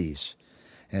 80s,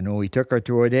 and when we took her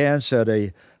to a dance at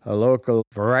a local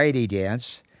variety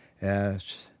dance, the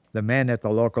men at the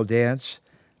local dance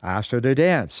asked her to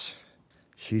dance.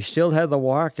 She still had the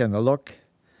walk and the look,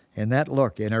 and that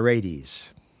look in her 80s,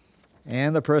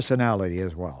 and the personality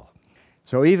as well.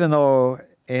 So even though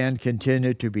Ann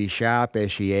continued to be sharp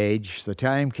as she aged, the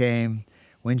time came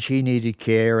when she needed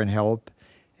care and help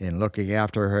in looking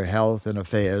after her health and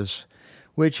affairs,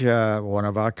 which one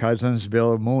of our cousins,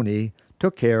 Bill Mooney,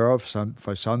 took care of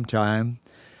for some time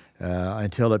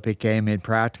until it became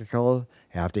impractical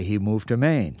after he moved to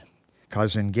Maine.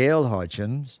 Cousin Gail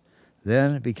Hodgins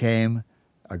then became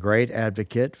a great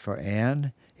advocate for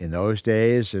Ann in those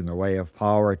days in the way of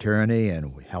power attorney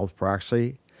and health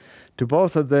proxy. To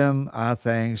both of them, our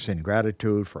thanks and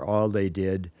gratitude for all they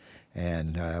did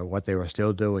and what they were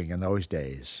still doing in those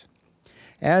days.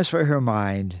 As for her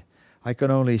mind, I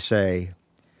can only say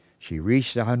she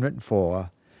reached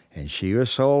 104, and she was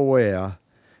so aware,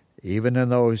 even in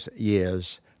those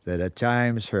years, that at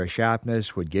times her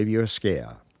sharpness would give you a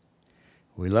scare.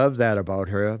 We loved that about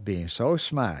her, being so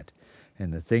smart,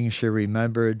 and the things she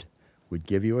remembered would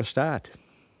give you a start.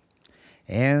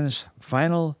 Ann's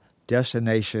final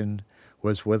destination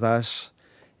was with us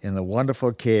in the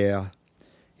wonderful care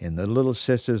in the Little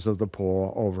Sisters of the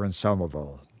Poor over in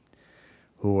Somerville,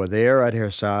 who were there at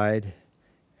her side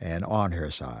and on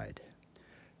her side.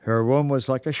 Her room was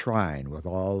like a shrine with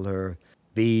all her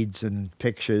beads and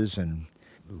pictures and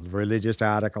religious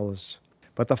articles.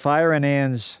 But the fire in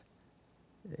Ann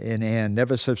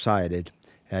never subsided,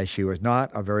 as she was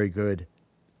not a very good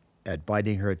at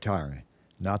biting her tongue,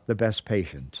 not the best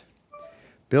patient.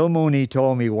 Bill Mooney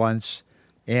told me once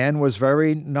Ann was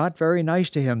not very nice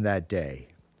to him that day.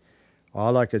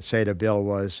 All I could say to Bill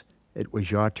was, "It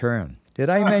was your turn." Did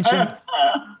I mention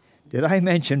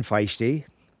feisty?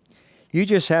 You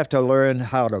just have to learn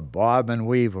how to bob and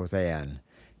weave with Ann.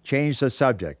 Change the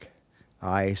subject.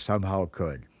 I somehow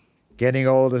could. Getting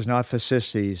old is not for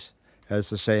sissies,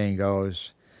 as the saying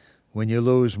goes. When you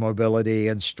lose mobility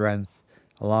and strength,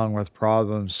 along with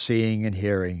problems seeing and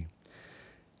hearing,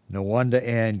 no wonder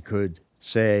Ann could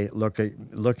say,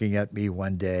 looking at me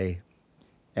one day,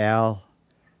 "Al,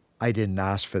 I didn't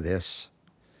ask for this."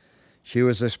 She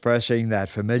was expressing that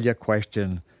familiar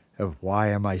question of why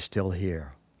am I still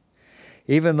here?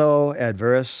 Even though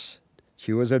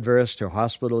she was adverse to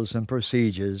hospitals and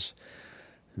procedures,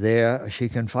 she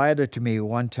confided to me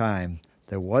one time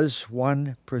there was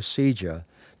one procedure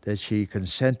that she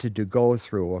consented to go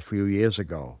through a few years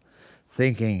ago,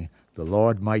 thinking the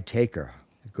Lord might take her.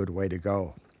 A good way to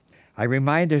go. I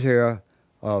reminded her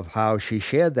of how she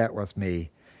shared that with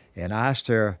me and asked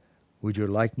her, would you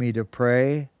like me to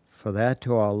pray for that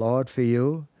to our Lord for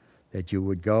you, that you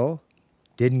would go?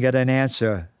 Didn't get an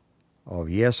answer of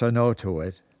yes or no to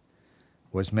it.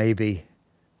 Was maybe,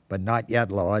 but not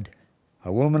yet, Lord.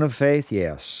 A woman of faith,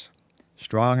 yes.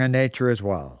 Strong in nature as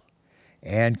well.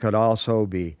 And could also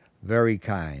be very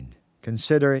kind,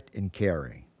 considerate, and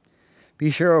caring.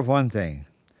 Be sure of one thing.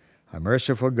 A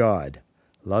merciful God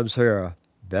loves her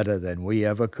better than we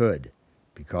ever could,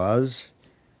 because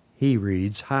he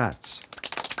reads hearts.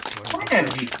 What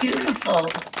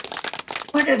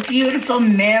a beautiful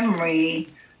memory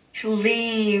to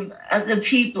leave other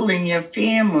people in your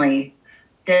family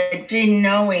that didn't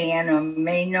know Anne or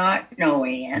may not know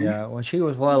Anne. Yeah, well, she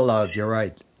was well loved. You're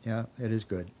right. Yeah, it is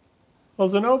good. Well,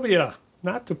 Zenobia,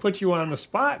 not to put you on the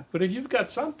spot, but if you've got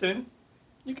something,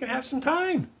 you can have some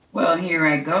time. Well, here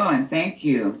I go, and thank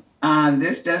you.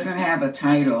 This doesn't have a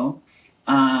title.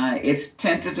 It's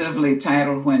tentatively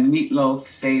titled When Meatloaf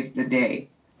Saved the Day.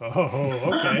 Oh,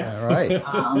 okay. All right.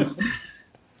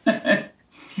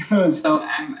 So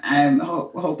I'm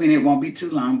hoping it won't be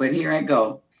too long, but here I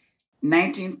go.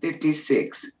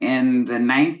 1956, in the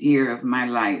 9th year of my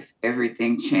life,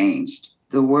 everything changed.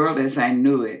 The world as I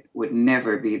knew it would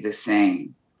never be the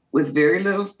same. With very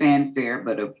little fanfare,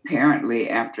 but apparently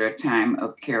after a time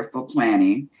of careful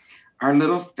planning, our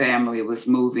little family was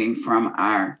moving from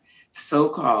our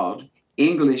so-called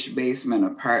English basement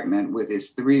apartment with its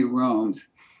 3 rooms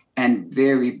and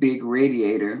very big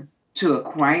radiator to a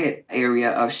quiet area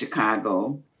of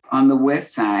Chicago on the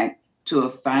west side to a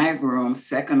 5-room,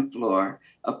 2nd floor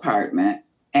apartment.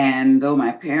 And though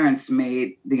my parents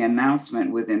made the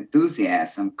announcement with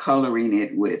enthusiasm, coloring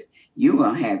it with, "You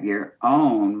will have your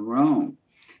own room."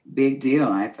 Big deal,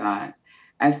 I thought.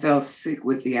 I felt sick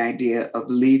with the idea of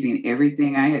leaving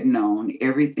everything I had known,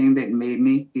 everything that made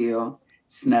me feel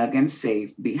snug and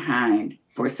safe behind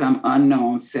for some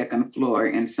unknown 2nd floor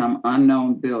in some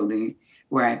unknown building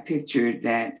where I pictured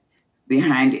that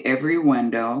behind every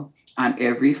window on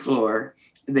every floor,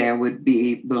 there would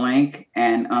be blank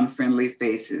and unfriendly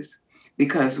faces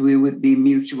because we would be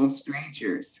mutual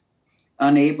strangers,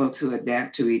 unable to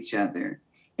adapt to each other.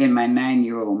 In my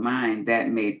 9-year-old mind,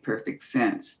 that made perfect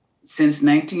sense. Since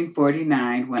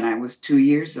 1949, when I was 2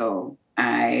 years old,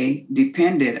 I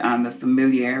depended on the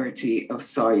familiarity of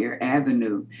Sawyer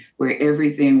Avenue, where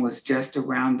everything was just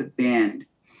around the bend.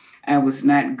 I was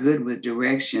not good with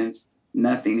directions.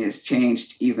 Nothing has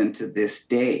changed even to this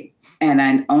day. And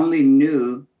I only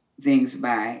knew things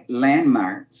by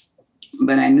landmarks.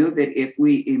 But I knew that if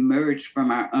we emerged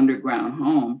from our underground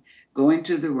home, going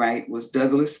to the right was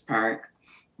Douglas Park,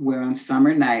 where on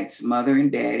summer nights, Mother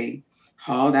and Daddy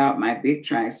hauled out my big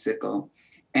tricycle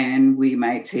and we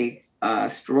might take a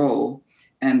stroll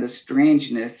and the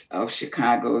strangeness of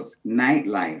Chicago's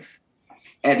nightlife.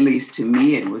 At least to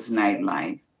me, it was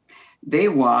nightlife. They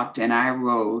walked and I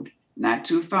rode, not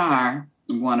too far,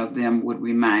 one of them would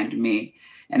remind me.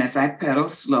 And as I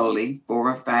pedaled slowly, 4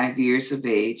 or 5 years of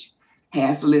age,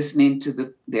 half listening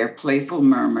to their playful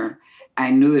murmur,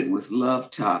 I knew it was love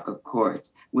talk, of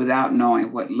course, without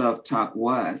knowing what love talk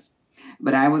was.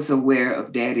 But I was aware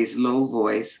of Daddy's low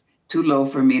voice, too low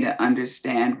for me to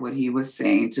understand what he was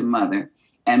saying to Mother,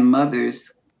 and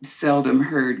Mother's seldom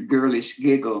heard girlish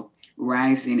giggle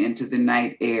rising into the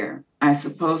night air. I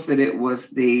suppose that it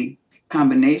was the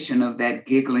combination of that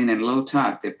giggling and low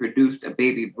talk that produced a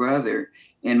baby brother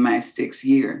in my 6th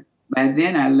year. By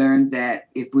then I learned that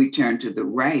if we turned to the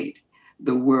right,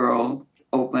 the world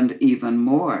opened even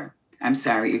more.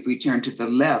 If we turned to the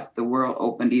left, the world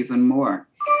opened even more.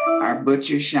 Our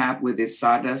butcher shop with its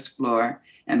sawdust floor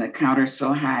and the counter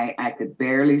so high I could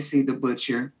barely see the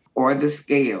butcher or the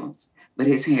scales, but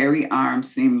his hairy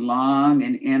arms seemed long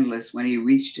and endless when he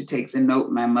reached to take the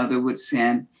note my mother would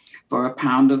send for a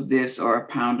pound of this or a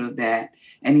pound of that.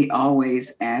 And he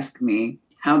always asked me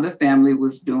how the family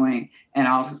was doing, and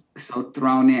also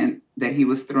he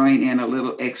was throwing in a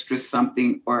little extra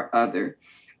something or other.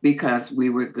 because we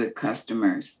were good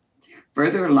customers.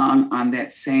 Further along on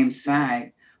that same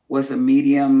side was a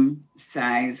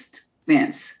medium-sized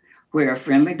fence where a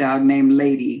friendly dog named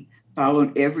Lady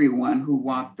followed everyone who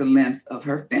walked the length of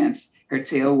her fence, her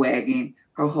tail wagging,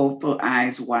 her hopeful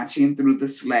eyes watching through the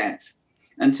slats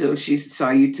until she saw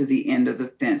you to the end of the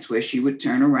fence, where she would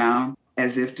turn around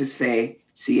as if to say,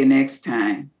 "See you next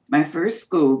time." My first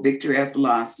school, Victor F.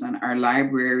 Lawson, our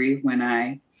library when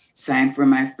I signed for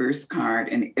my first card,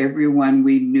 and everyone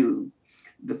we knew,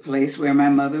 the place where my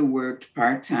mother worked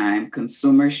part-time,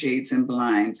 Consumer Shades and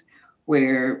Blinds,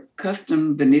 where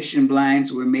custom Venetian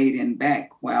blinds were made in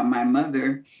back, while my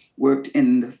mother worked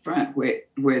in the front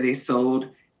where they sold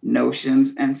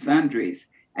notions and sundries.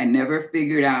 I never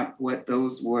figured out what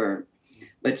those were,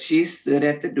 but she stood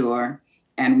at the door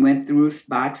and went through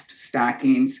boxed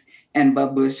stockings and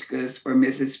babushkas for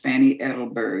Mrs. Fanny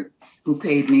Edelberg, who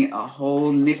paid me a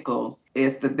whole nickel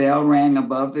if the bell rang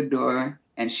above the door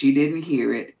and she didn't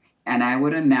hear it, and I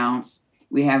would announce,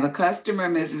 "We have a customer,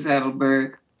 Mrs.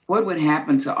 Edelberg." What would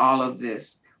happen to all of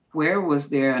this? Where was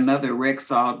there another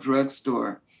Rexall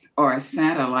drugstore or a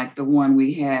Santa like the one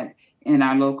we had in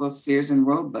our local Sears and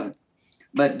Roebuck?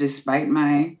 But despite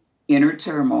my inner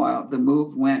turmoil, the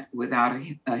move went without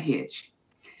a hitch.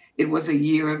 It was a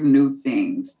year of new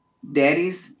things.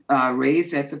 Daddy's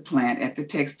raise at the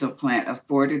textile plant,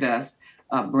 afforded us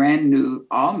a brand new,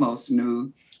 almost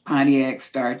new Pontiac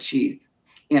Star Chief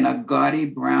in a gaudy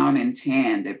brown and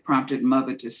tan that prompted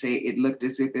Mother to say it looked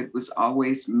as if it was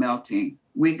always melting.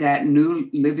 We got new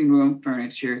living room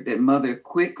furniture that Mother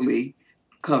quickly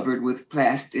covered with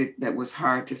plastic that was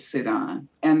hard to sit on.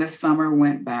 And the summer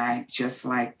went by just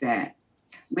like that.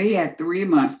 We had 3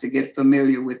 months to get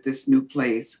familiar with this new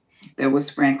place. There was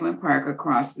Franklin Park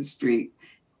across the street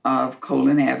of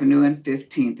Colon Avenue and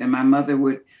 15th, and my mother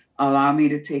would allow me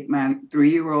to take my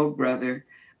 3-year-old brother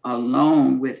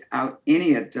alone without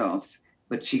any adults,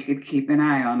 but she could keep an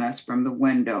eye on us from the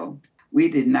window. We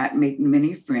did not make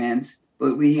many friends,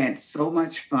 but we had so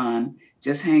much fun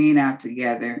just hanging out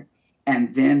together.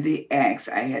 And then the axe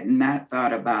I had not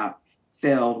thought about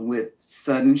fell with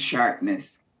sudden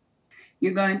sharpness.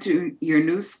 "You're going to your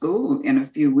new school in a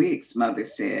few weeks," Mother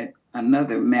said,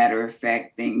 another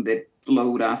matter-of-fact thing that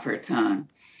flowed off her tongue.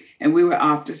 And we were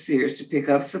off to Sears to pick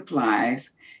up supplies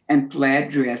and plaid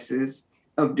dresses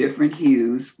of different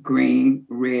hues, green,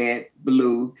 red,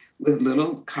 blue, with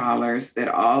little collars that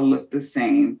all looked the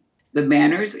same. The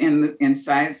banners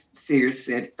inside Sears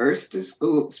said, "First to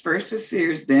school, first to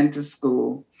Sears, then to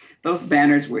school." Those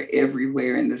banners were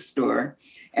everywhere in the store.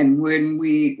 And when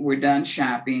we were done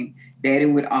shopping, Daddy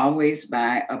would always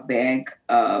buy a bag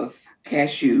of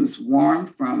cashews warm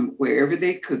from wherever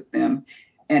they cooked them,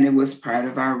 and it was part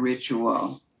of our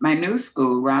ritual. My new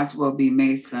school, Roswell B.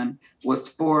 Mason, was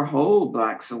 4 whole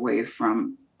blocks away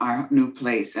from our new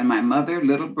place, and my mother,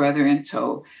 little brother in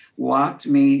tow, walked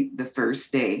me the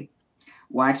first day.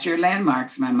 "Watch your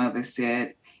landmarks," my mother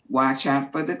said. "Watch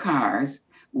out for the cars.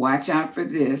 Watch out for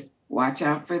this. Watch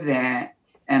out for that."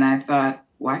 And I thought,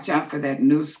 watch out for that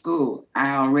new school.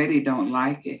 I already don't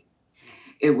like it.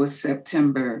 It was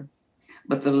September,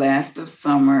 but the last of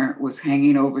summer was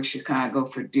hanging over Chicago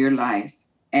for dear life.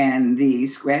 And the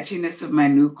scratchiness of my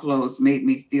new clothes made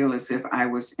me feel as if I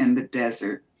was in the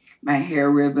desert. My hair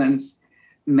ribbons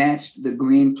matched the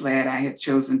green plaid I had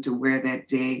chosen to wear that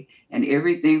day, and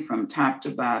everything from top to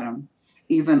bottom,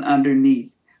 even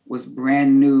underneath, was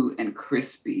brand new and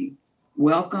crispy.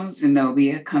 "Welcome,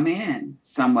 Zenobia, come in,"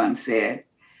 someone said.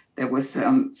 There was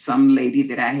some lady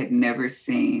that I had never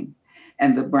seen.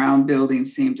 And the brown building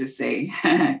seemed to say,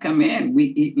 "Come in, we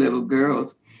eat little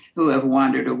girls who have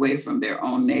wandered away from their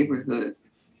own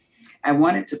neighborhoods." I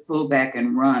wanted to pull back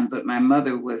and run, but my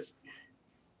mother was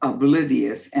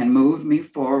oblivious and moved me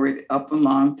forward up a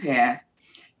long path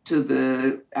to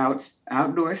the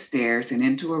outdoor stairs and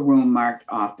into a room marked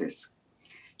office.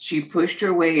 She pushed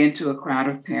her way into a crowd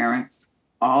of parents,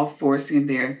 all forcing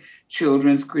their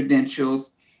children's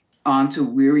credentials onto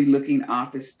weary-looking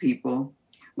office people.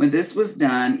 When this was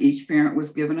done, each parent was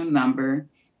given a number,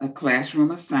 a classroom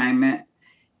assignment,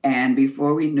 and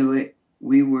before we knew it,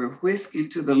 we were whisked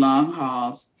into the long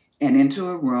halls and into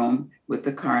a room with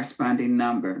the corresponding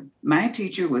number. My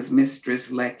teacher was Miss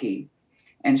Strzelecki,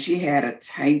 and she had a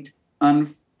tight,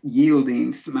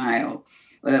 unyielding smile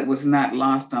that was not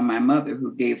lost on my mother,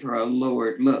 who gave her a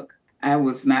lowered look. I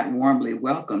was not warmly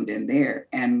welcomed in there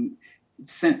and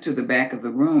sent to the back of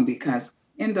the room because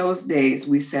in those days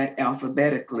we sat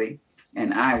alphabetically,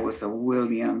 and I was a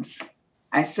Williams.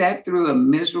 I sat through a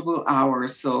miserable hour or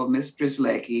so of Miss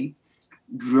Strzelecki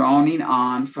droning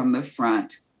on from the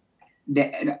front.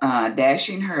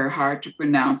 dashing her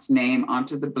hard-to-pronounce name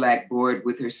onto the blackboard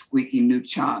with her squeaky new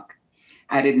chalk.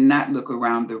 I did not look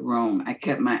around the room. I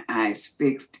kept my eyes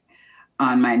fixed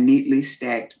on my neatly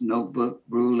stacked notebook,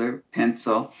 ruler,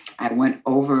 pencil. I went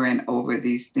over and over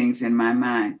these things in my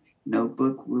mind: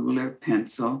 notebook, ruler,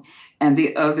 pencil, and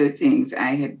the other things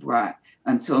I had brought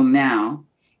until now,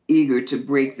 eager to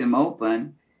break them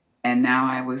open. And now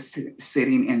I was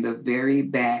sitting in the very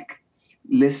back,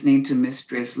 listening to Miss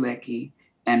Strzelecki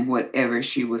and whatever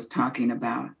she was talking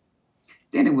about.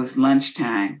 Then it was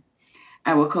lunchtime.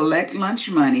 I will collect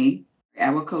lunch money. I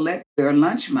will collect your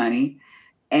lunch money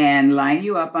and line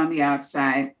you up on the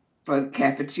outside for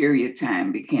cafeteria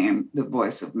time, became the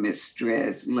voice of Miss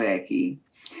Strzelecki.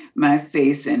 My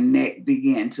face and neck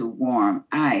began to warm.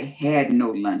 I had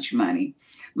no lunch money.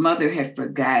 Mother had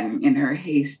forgotten in her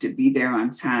haste to be there on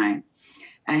time.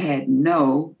 I had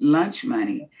no lunch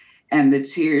money, and the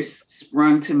tears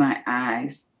sprung to my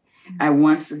eyes. I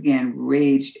once again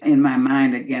raged in my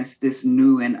mind against this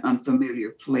new and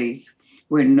unfamiliar place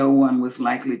where no one was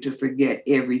likely to forget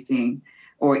everything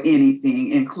or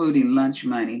anything, including lunch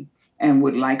money, and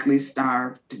would likely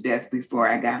starve to death before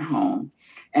I got home.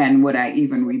 And would I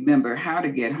even remember how to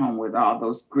get home with all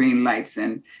those green lights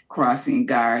and crossing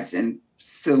guards and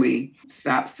silly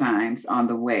stop signs on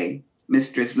the way?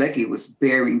 Mistress Lecky was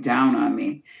bearing down on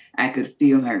me. I could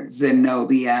feel her.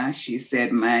 Zenobia, she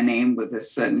said my name with a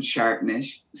sudden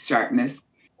sharpness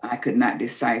I could not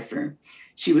decipher.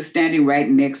 She was standing right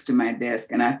next to my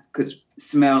desk, and I could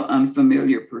smell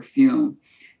unfamiliar perfume.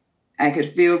 I could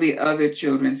feel the other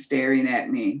children staring at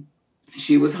me.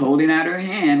 She was holding out her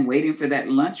hand, waiting for that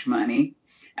lunch money.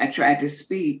 I tried to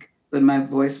speak, but my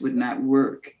voice would not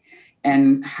work,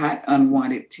 and hot,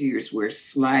 unwanted tears were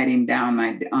sliding down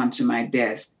onto my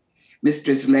desk.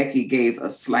 Mistress Lecky gave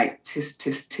a slight tis,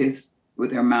 tis, tis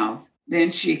with her mouth. Then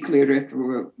she cleared her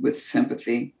throat with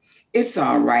sympathy. It's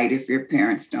all right if your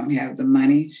parents don't have the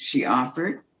money, she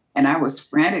offered. And I was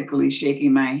frantically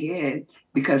shaking my head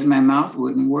because my mouth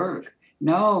wouldn't work.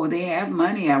 No, they have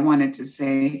money, I wanted to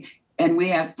say, and we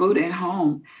have food at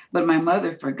home. But my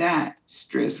mother forgot.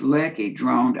 Strzelecki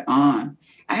droned on.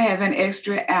 I have an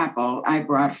extra apple I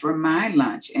brought for my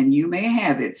lunch, and you may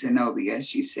have it, Zenobia,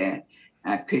 she said.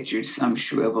 I pictured some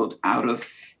shriveled out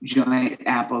of joint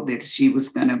apple that she was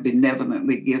going to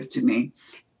benevolently give to me.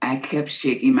 I kept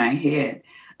shaking my head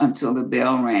until the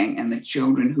bell rang and the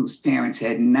children whose parents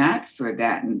had not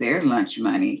forgotten their lunch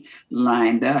money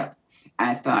lined up.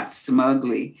 I thought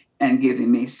smugly and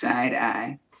giving me side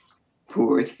eye.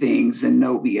 Poor thing,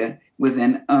 Zenobia, with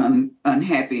an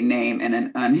unhappy name and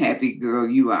an unhappy girl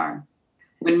you are.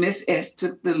 When Miss S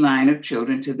took the line of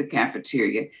children to the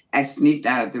cafeteria, I sneaked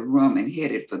out of the room and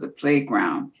headed for the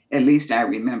playground. At least I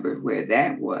remembered where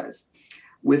that was.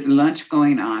 With lunch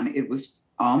going on, it was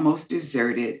almost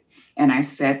deserted, and I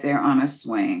sat there on a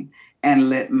swing and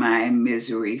let my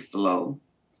misery flow.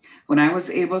 When I was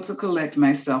able to collect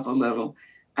myself a little,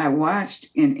 I watched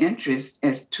in interest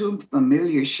as two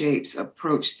familiar shapes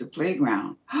approached the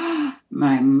playground.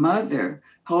 My mother,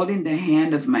 holding the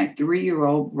hand of my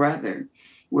 3-year-old brother,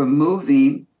 were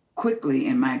moving quickly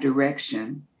in my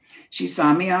direction. She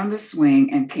saw me on the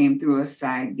swing and came through a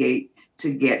side gate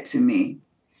to get to me.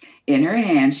 In her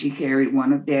hand, she carried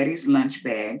one of Daddy's lunch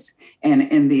bags, and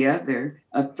in the other,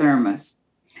 a thermos.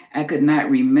 I could not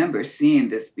remember seeing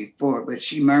this before, but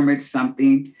she murmured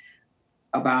something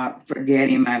about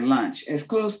forgetting my lunch, as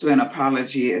close to an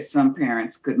apology as some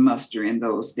parents could muster in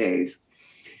those days,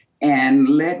 and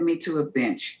led me to a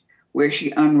bench where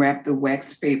she unwrapped the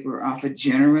wax paper off a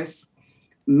generous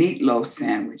meatloaf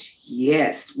sandwich.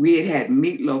 Yes, we had had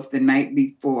meatloaf the night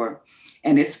before,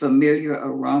 and its familiar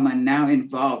aroma, now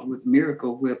involved with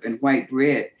Miracle Whip and white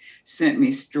bread, sent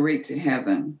me straight to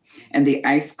heaven. And the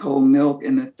ice cold milk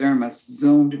in the thermos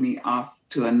zoomed me off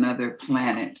to another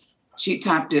planet. She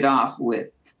topped it off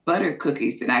with butter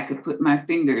cookies that I could put my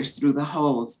fingers through the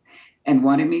holes, and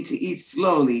wanted me to eat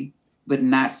slowly, but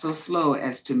not so slow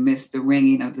as to miss the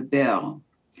ringing of the bell.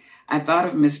 I thought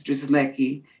of Mistress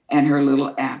Lecky and her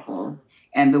little apple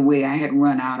and the way I had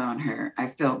run out on her. I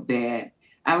felt bad.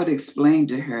 I would explain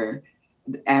to her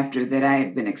after that I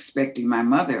had been expecting my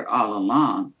mother all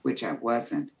along, which I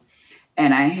wasn't.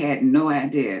 And I had no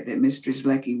idea that Mistress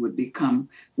Lecky would become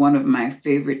one of my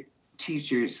favorite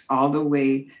teachers all the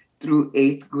way through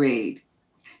 8th grade.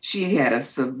 She had a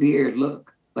severe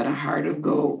look, but a heart of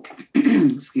gold.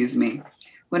 Excuse me.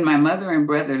 When my mother and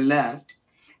brother left,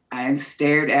 I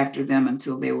stared after them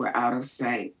until they were out of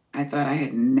sight. I thought I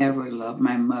had never loved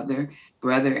my mother,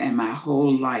 brother, and my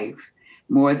whole life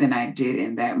more than I did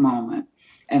in that moment.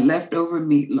 And leftover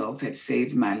meatloaf had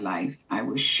saved my life. I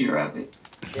was sure of it.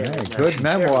 Hey, good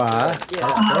memoir. That's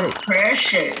How great.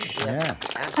 precious. Yeah,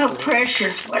 How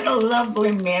precious. What a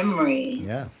lovely memory.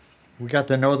 yeah. We got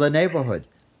to know the neighborhood.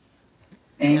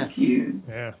 Thank you.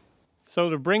 Yeah. So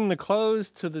to bring the close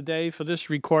to the day for this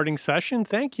recording session,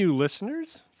 thank you,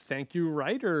 listeners. Thank you,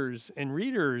 writers and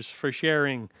readers, for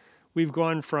sharing. We've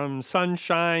gone from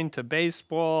sunshine to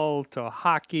baseball to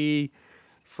hockey,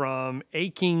 from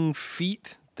aching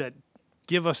feet that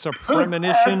give us a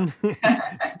premonition,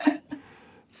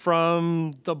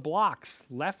 from the blocks,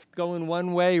 left going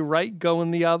one way, right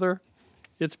going the other.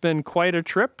 It's been quite a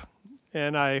trip,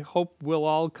 and I hope we'll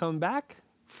all come back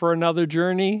for another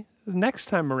journey next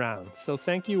time around. So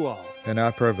thank you all. And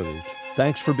our privilege.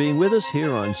 Thanks for being with us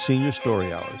here on Senior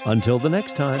Story Hour. Until the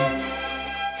next time,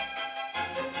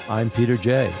 I'm Peter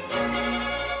J.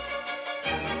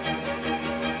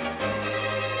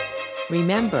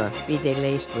 Remember, be they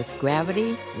laced with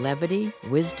gravity, levity,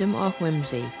 wisdom, or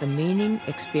whimsy, the meaning,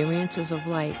 experiences of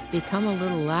life become a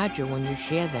little larger when you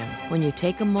share them, when you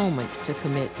take a moment to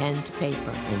commit pen to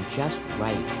paper and just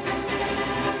write.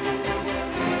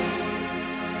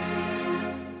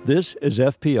 This is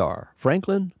FPR,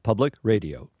 Franklin Public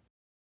Radio.